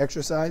about the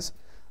exercise.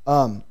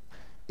 In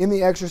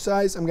the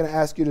exercise, I'm going to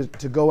ask you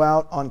to go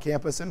out on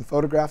campus and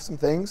photograph some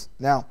things.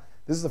 Now,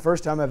 this is the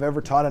first time I've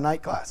ever taught a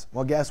night class.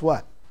 Well, guess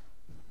what?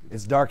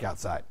 It's dark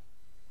outside.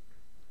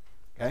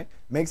 Okay?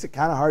 Makes it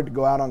kind of hard to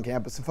go out on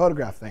campus and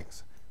photograph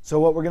things. So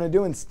what we're going to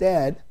do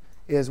instead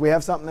is we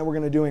have something that we're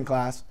going to do in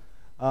class,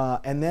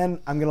 and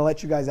then I'm going to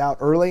let you guys out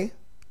early.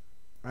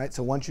 Right?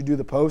 So once you do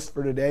the post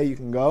for today, you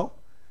can go,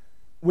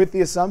 with the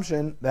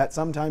assumption that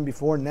sometime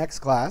before next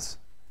class,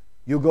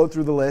 you'll go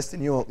through the list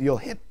and you'll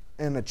hit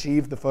and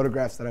achieve the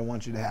photographs that I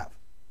want you to have.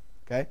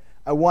 Okay?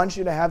 I want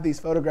you to have these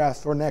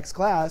photographs for next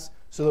class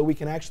so that we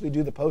can actually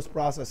do the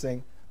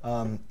post-processing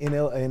in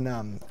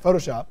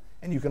Photoshop,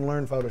 and you can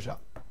learn Photoshop.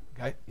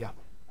 Okay? Yeah.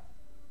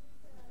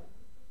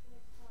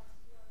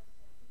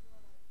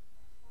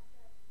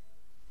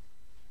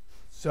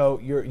 So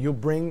you'll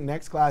bring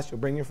next class, you'll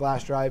bring your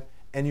flash drive,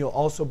 and you'll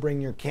also bring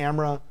your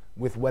camera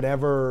with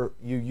whatever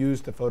you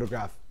use to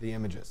photograph the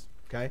images.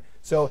 Okay?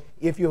 So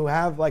if you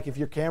have, like, if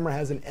your camera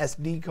has an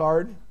SD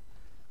card,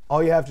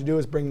 all you have to do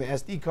is bring the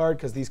SD card,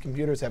 because these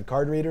computers have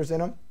card readers in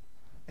them,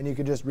 and you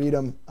can just read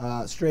them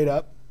straight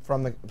up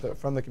from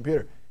the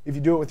computer. If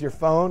you do it with your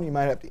phone, you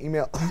might have to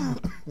email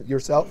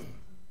yourself.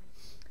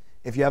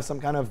 If you have some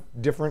kind of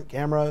different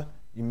camera,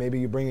 maybe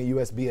you bring a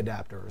USB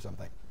adapter or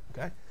something.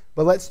 Okay?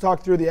 But let's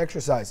talk through the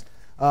exercise.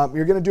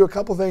 You're going to do a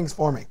couple things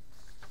for me.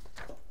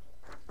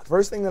 The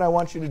first thing that I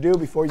want you to do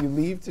before you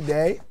leave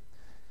today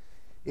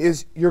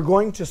is you're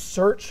going to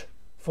search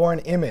for an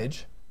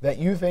image that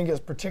you think is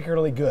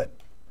particularly good.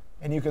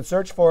 And you could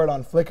search for it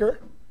on Flickr,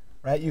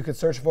 right? You could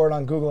search for it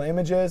on Google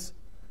Images.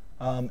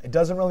 It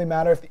doesn't really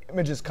matter if the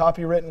image is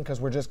copywritten,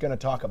 because we're just going to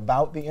talk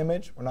about the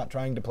image. We're not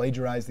trying to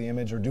plagiarize the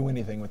image or do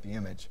anything with the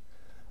image.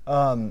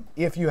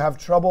 If you have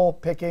trouble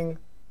picking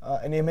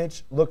an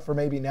image, look for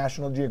maybe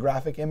National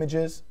Geographic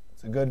images.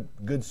 It's a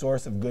good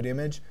source of good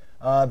image.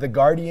 The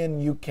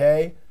Guardian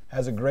UK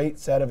has a great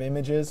set of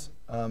images.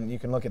 You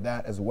can look at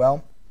that as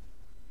well.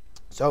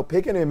 So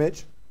pick an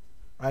image,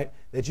 right,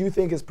 that you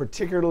think is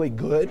particularly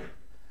good.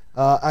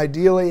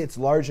 Ideally, it's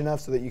large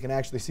enough so that you can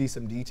actually see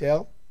some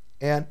detail.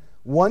 And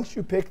once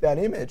you pick that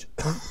image,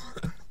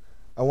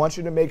 I want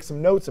you to make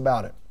some notes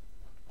about it.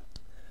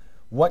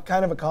 What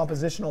kind of a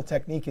compositional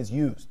technique is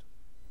used?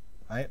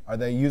 Right? Are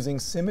they using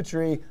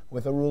symmetry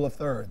with a rule of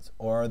thirds?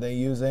 Or are they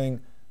using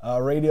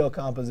radial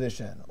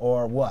composition?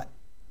 Or what?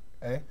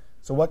 Okay?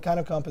 So what kind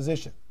of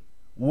composition?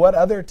 What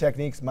other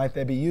techniques might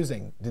they be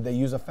using? Did they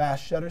use a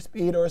fast shutter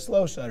speed or a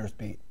slow shutter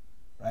speed?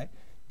 Right?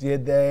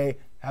 Did they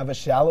have a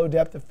shallow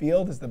depth of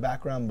field? Is the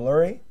background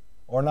blurry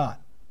or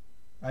not?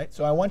 Right?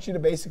 So I want you to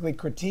basically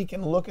critique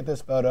and look at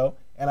this photo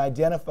and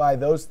identify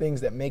those things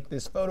that make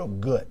this photo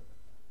good.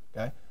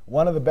 Okay?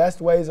 One of the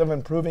best ways of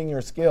improving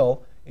your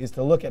skill is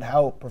to look at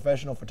how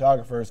professional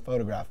photographers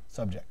photograph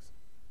subjects.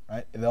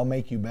 Right? They'll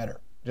make you better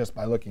just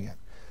by looking at it.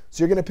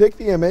 So you're going to pick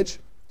the image.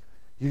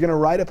 You're going to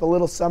write up a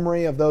little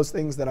summary of those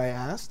things that I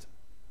asked.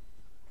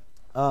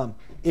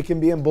 It can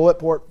be in bullet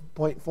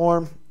point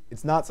form.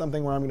 It's not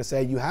something where I'm going to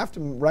say you have to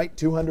write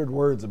 200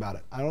 words about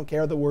it. I don't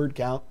care the word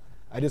count.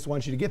 I just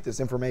want you to get this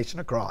information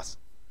across.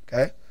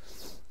 Okay?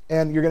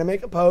 And you're going to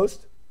make a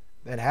post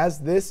that has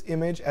this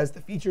image as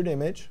the featured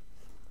image,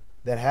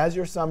 that has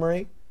your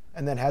summary,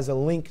 and that has a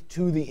link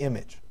to the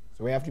image.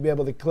 So we have to be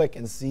able to click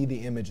and see the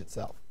image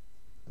itself,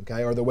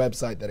 okay, or the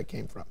website that it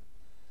came from.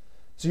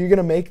 So you're going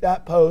to make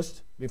that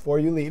post before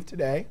you leave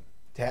today,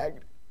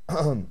 tagged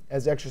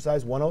as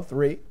exercise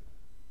 103.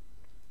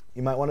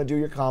 You might want to do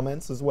your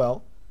comments as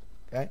well.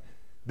 Okay?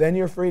 Then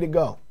you're free to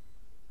go.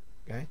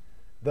 Okay?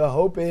 The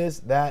hope is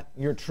that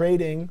you're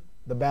trading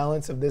the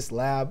balance of this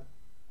lab,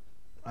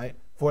 right,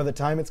 for the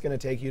time it's going to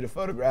take you to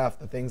photograph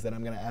the things that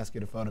I'm going to ask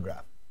you to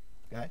photograph.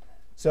 Okay?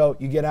 So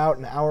you get out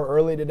an hour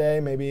early today,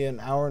 maybe an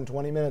hour and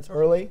 20 minutes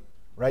early,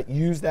 right?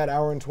 Use that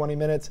hour and 20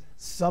 minutes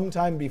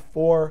sometime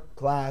before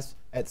class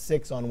at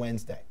 6 on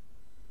Wednesday.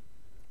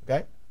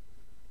 Okay?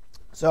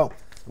 So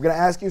we're going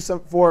to ask you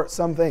for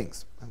some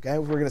things. Okay?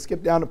 We're going to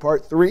skip down to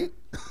part 3.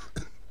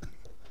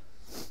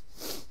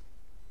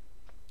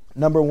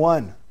 Number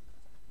 1,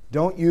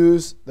 don't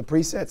use the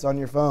presets on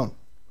your phone,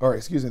 or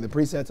excuse me, the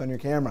presets on your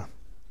camera,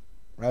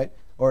 right?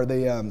 Or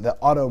the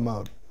auto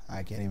mode.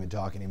 I can't even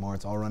talk anymore.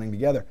 It's all running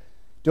together.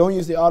 Don't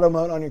use the auto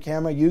mode on your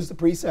camera. Use the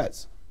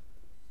presets,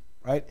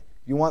 right?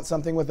 If you want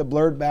something with a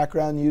blurred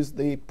background, use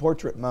the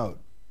portrait mode.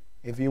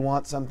 If you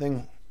want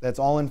something that's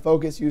all in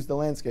focus, use the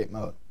landscape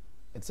mode,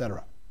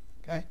 etc.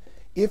 Okay?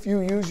 If you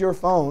use your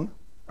phone,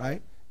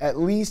 right, at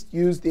least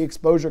use the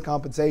exposure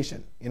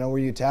compensation. You know,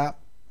 where you tap,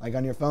 like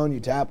on your phone, you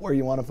tap where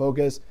you want to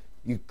focus.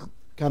 You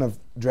kind of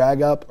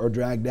drag up or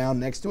drag down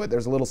next to it.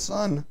 There's a little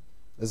sun.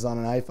 This is on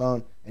an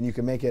iPhone, and you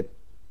can make it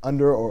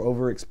under or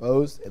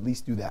overexposed. At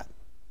least do that.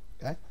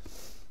 Okay?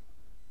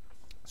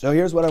 So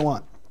here's what I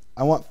want.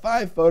 I want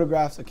 5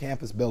 photographs of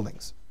campus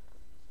buildings.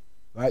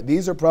 Right?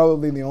 These are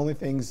probably the only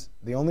things,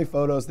 the only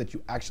photos that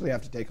you actually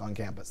have to take on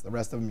campus. The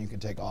rest of them you can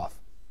take off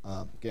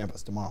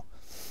campus tomorrow.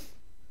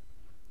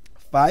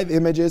 5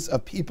 images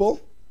of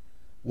people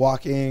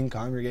walking,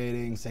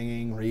 congregating,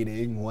 singing,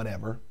 reading,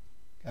 whatever.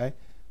 Okay?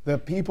 The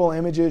people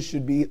images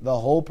should be the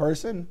whole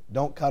person.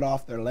 Don't cut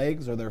off their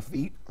legs or their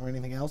feet or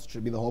anything else. It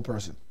should be the whole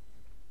person.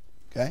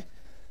 Okay?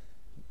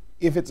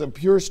 If it's a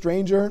pure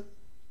stranger,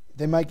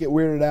 they might get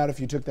weirded out if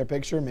you took their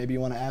picture. Maybe you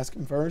want to ask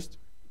them first.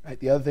 Right?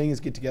 The other thing is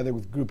get together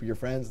with a group of your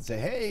friends and say,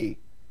 hey,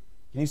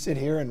 can you sit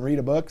here and read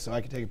a book so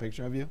I can take a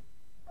picture of you?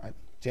 Right?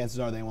 Chances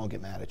are they won't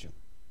get mad at you.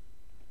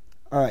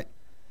 All right.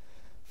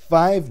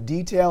 5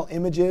 detail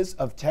images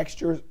of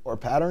textures or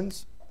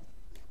patterns.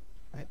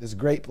 Right? This is a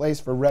great place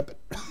for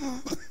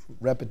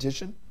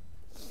repetition.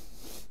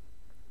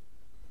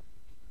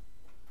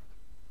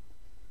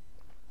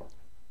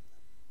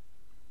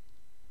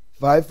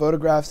 5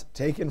 photographs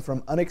taken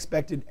from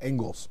unexpected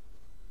angles.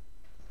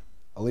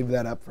 I'll leave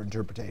that up for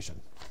interpretation.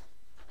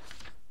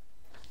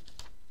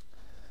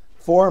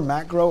 4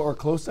 macro or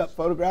close-up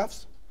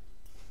photographs.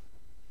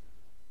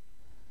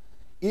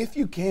 If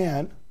you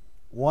can,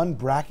 1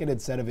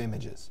 bracketed set of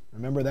images.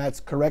 Remember, that's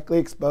correctly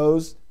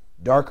exposed,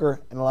 darker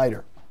and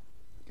lighter.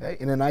 Okay?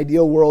 In an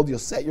ideal world, you'll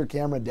set your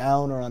camera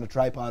down or on a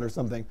tripod or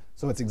something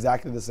so it's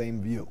exactly the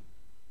same view.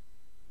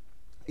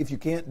 If you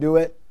can't do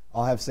it,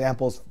 I'll have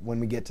samples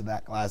when we get to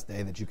that class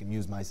day that you can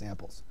use my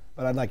samples.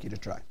 But I'd like you to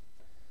try.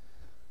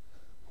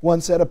 1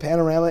 set of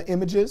panorama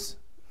images,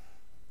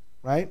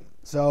 right?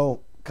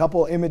 So a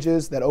couple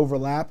images that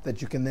overlap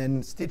that you can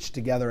then stitch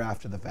together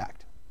after the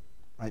fact.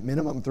 Right?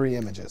 Minimum 3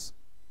 images.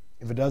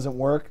 If it doesn't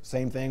work,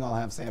 same thing, I'll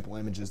have sample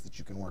images that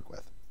you can work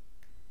with.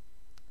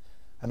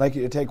 I'd like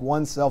you to take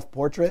 1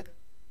 self-portrait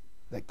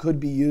that could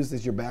be used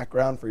as your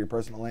background for your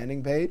personal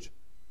landing page.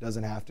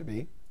 Doesn't have to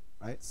be,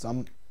 right?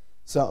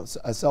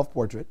 A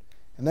self-portrait.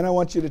 And then I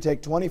want you to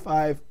take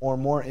 25 or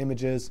more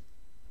images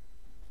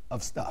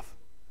of stuff,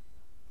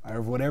 or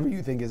of whatever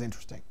you think is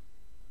interesting.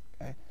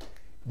 Okay?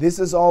 This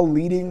is all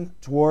leading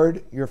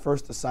toward your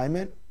first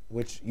assignment,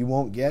 which you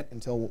won't get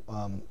until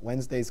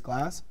Wednesday's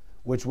class,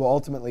 which will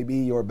ultimately be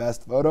your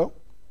best photo.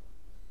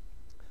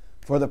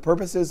 For the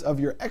purposes of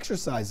your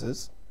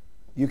exercises,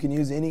 you can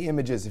use any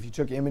images. If you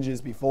took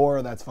images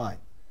before, that's fine.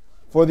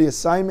 For the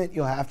assignment,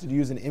 you'll have to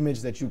use an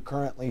image that you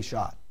currently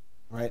shot,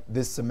 right,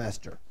 this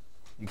semester.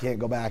 You can't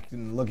go back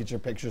and look at your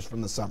pictures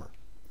from the summer.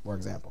 for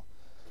example.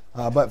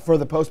 But for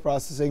the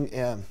post-processing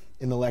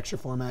in the lecture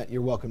format,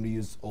 you're welcome to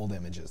use old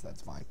images.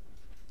 That's fine.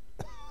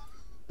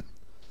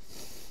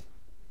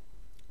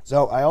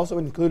 So I also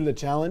included a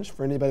challenge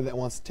for anybody that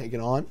wants to take it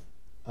on.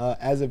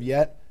 As of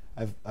yet,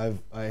 I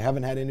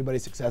haven't had anybody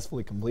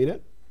successfully complete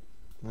it,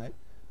 right?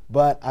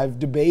 But I've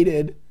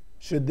debated,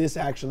 should this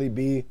actually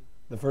be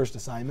the first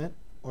assignment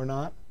or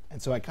not?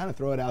 And so I kind of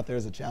throw it out there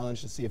as a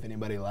challenge to see if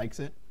anybody likes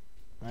it,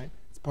 right?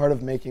 It's part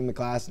of making the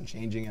class and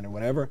changing it or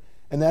whatever.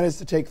 And that is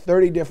to take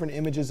 30 different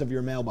images of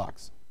your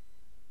mailbox,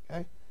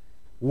 okay?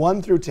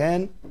 1 through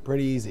 10,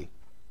 pretty easy.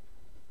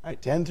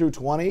 Right? 10 through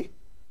 20, a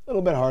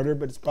little bit harder,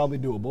 but it's probably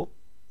doable,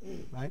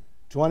 right?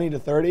 20 to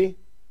 30,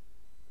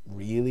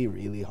 really,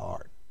 really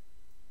hard,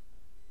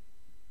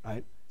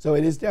 right? So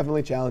it is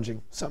definitely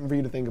challenging. Something for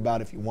you to think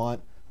about if you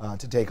want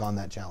to take on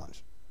that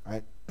challenge,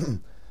 right?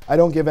 I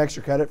don't give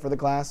extra credit for the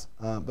class,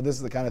 but this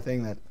is the kind of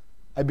thing that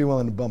I'd be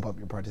willing to bump up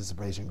your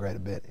participation grade a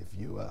bit if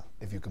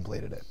you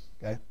completed it,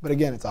 okay? But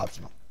again, it's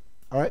optional,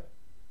 all right?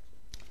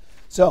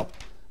 So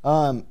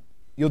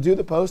you'll do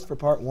the post for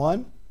part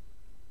 1.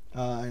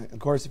 Of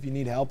course, if you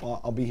need help,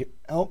 I'll be here to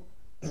help.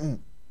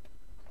 And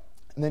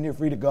then you're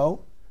free to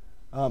go.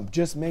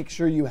 Just make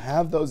sure you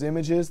have those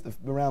images,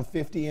 around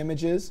 50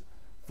 images,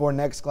 for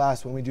next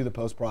class when we do the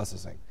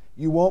post-processing.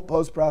 You won't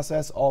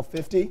post-process all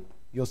 50.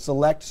 You'll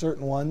select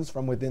certain ones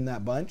from within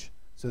that bunch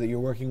so that you're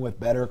working with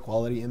better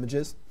quality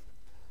images.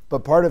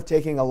 But part of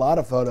taking a lot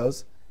of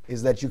photos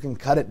is that you can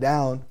cut it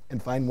down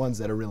and find ones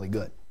that are really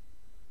good,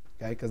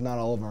 okay? Because not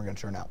all of them are going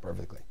to turn out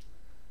perfectly.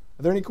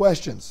 Are there any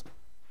questions?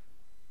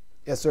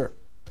 Yes, sir.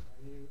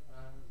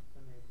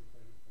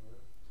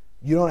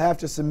 You don't have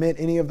to submit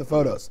any of the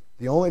photos.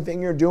 The only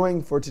thing you're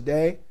doing for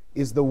today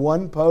is the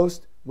one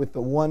post with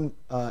the one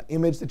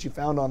image that you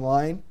found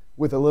online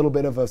with a little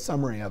bit of a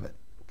summary of it,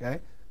 okay?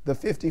 The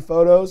 50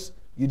 photos,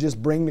 you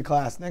just bring to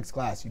class, next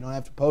class. You don't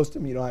have to post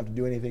them. You don't have to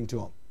do anything to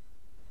them.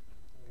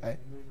 Okay?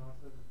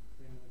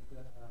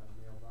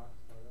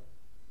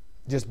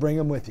 Just bring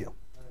them with you.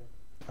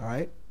 All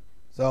right?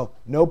 So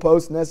no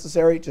post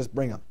necessary. Just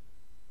bring them.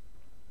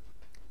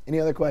 Any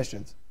other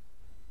questions?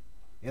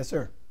 Yes,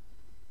 sir.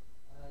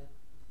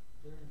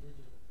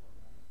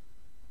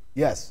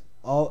 Yes.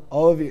 All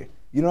of you.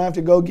 You don't have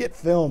to go get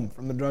film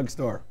from the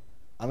drugstore.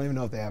 I don't even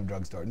know if they have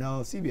drugstore. No,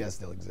 CVS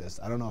still exists.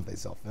 I don't know if they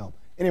sell film.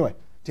 Anyway,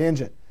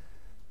 tangent.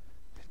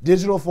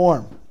 Digital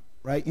form,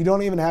 right? You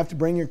don't even have to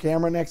bring your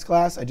camera next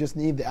class. I just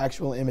need the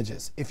actual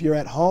images. If you're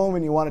at home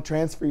and you want to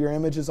transfer your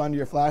images onto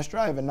your flash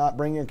drive and not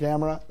bring your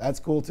camera, that's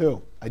cool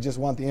too. I just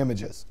want the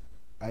images,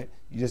 right?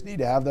 You just need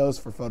to have those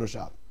for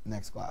Photoshop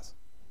next class.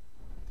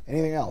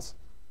 Anything else?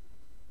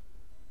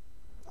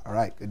 All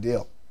right, good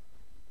deal.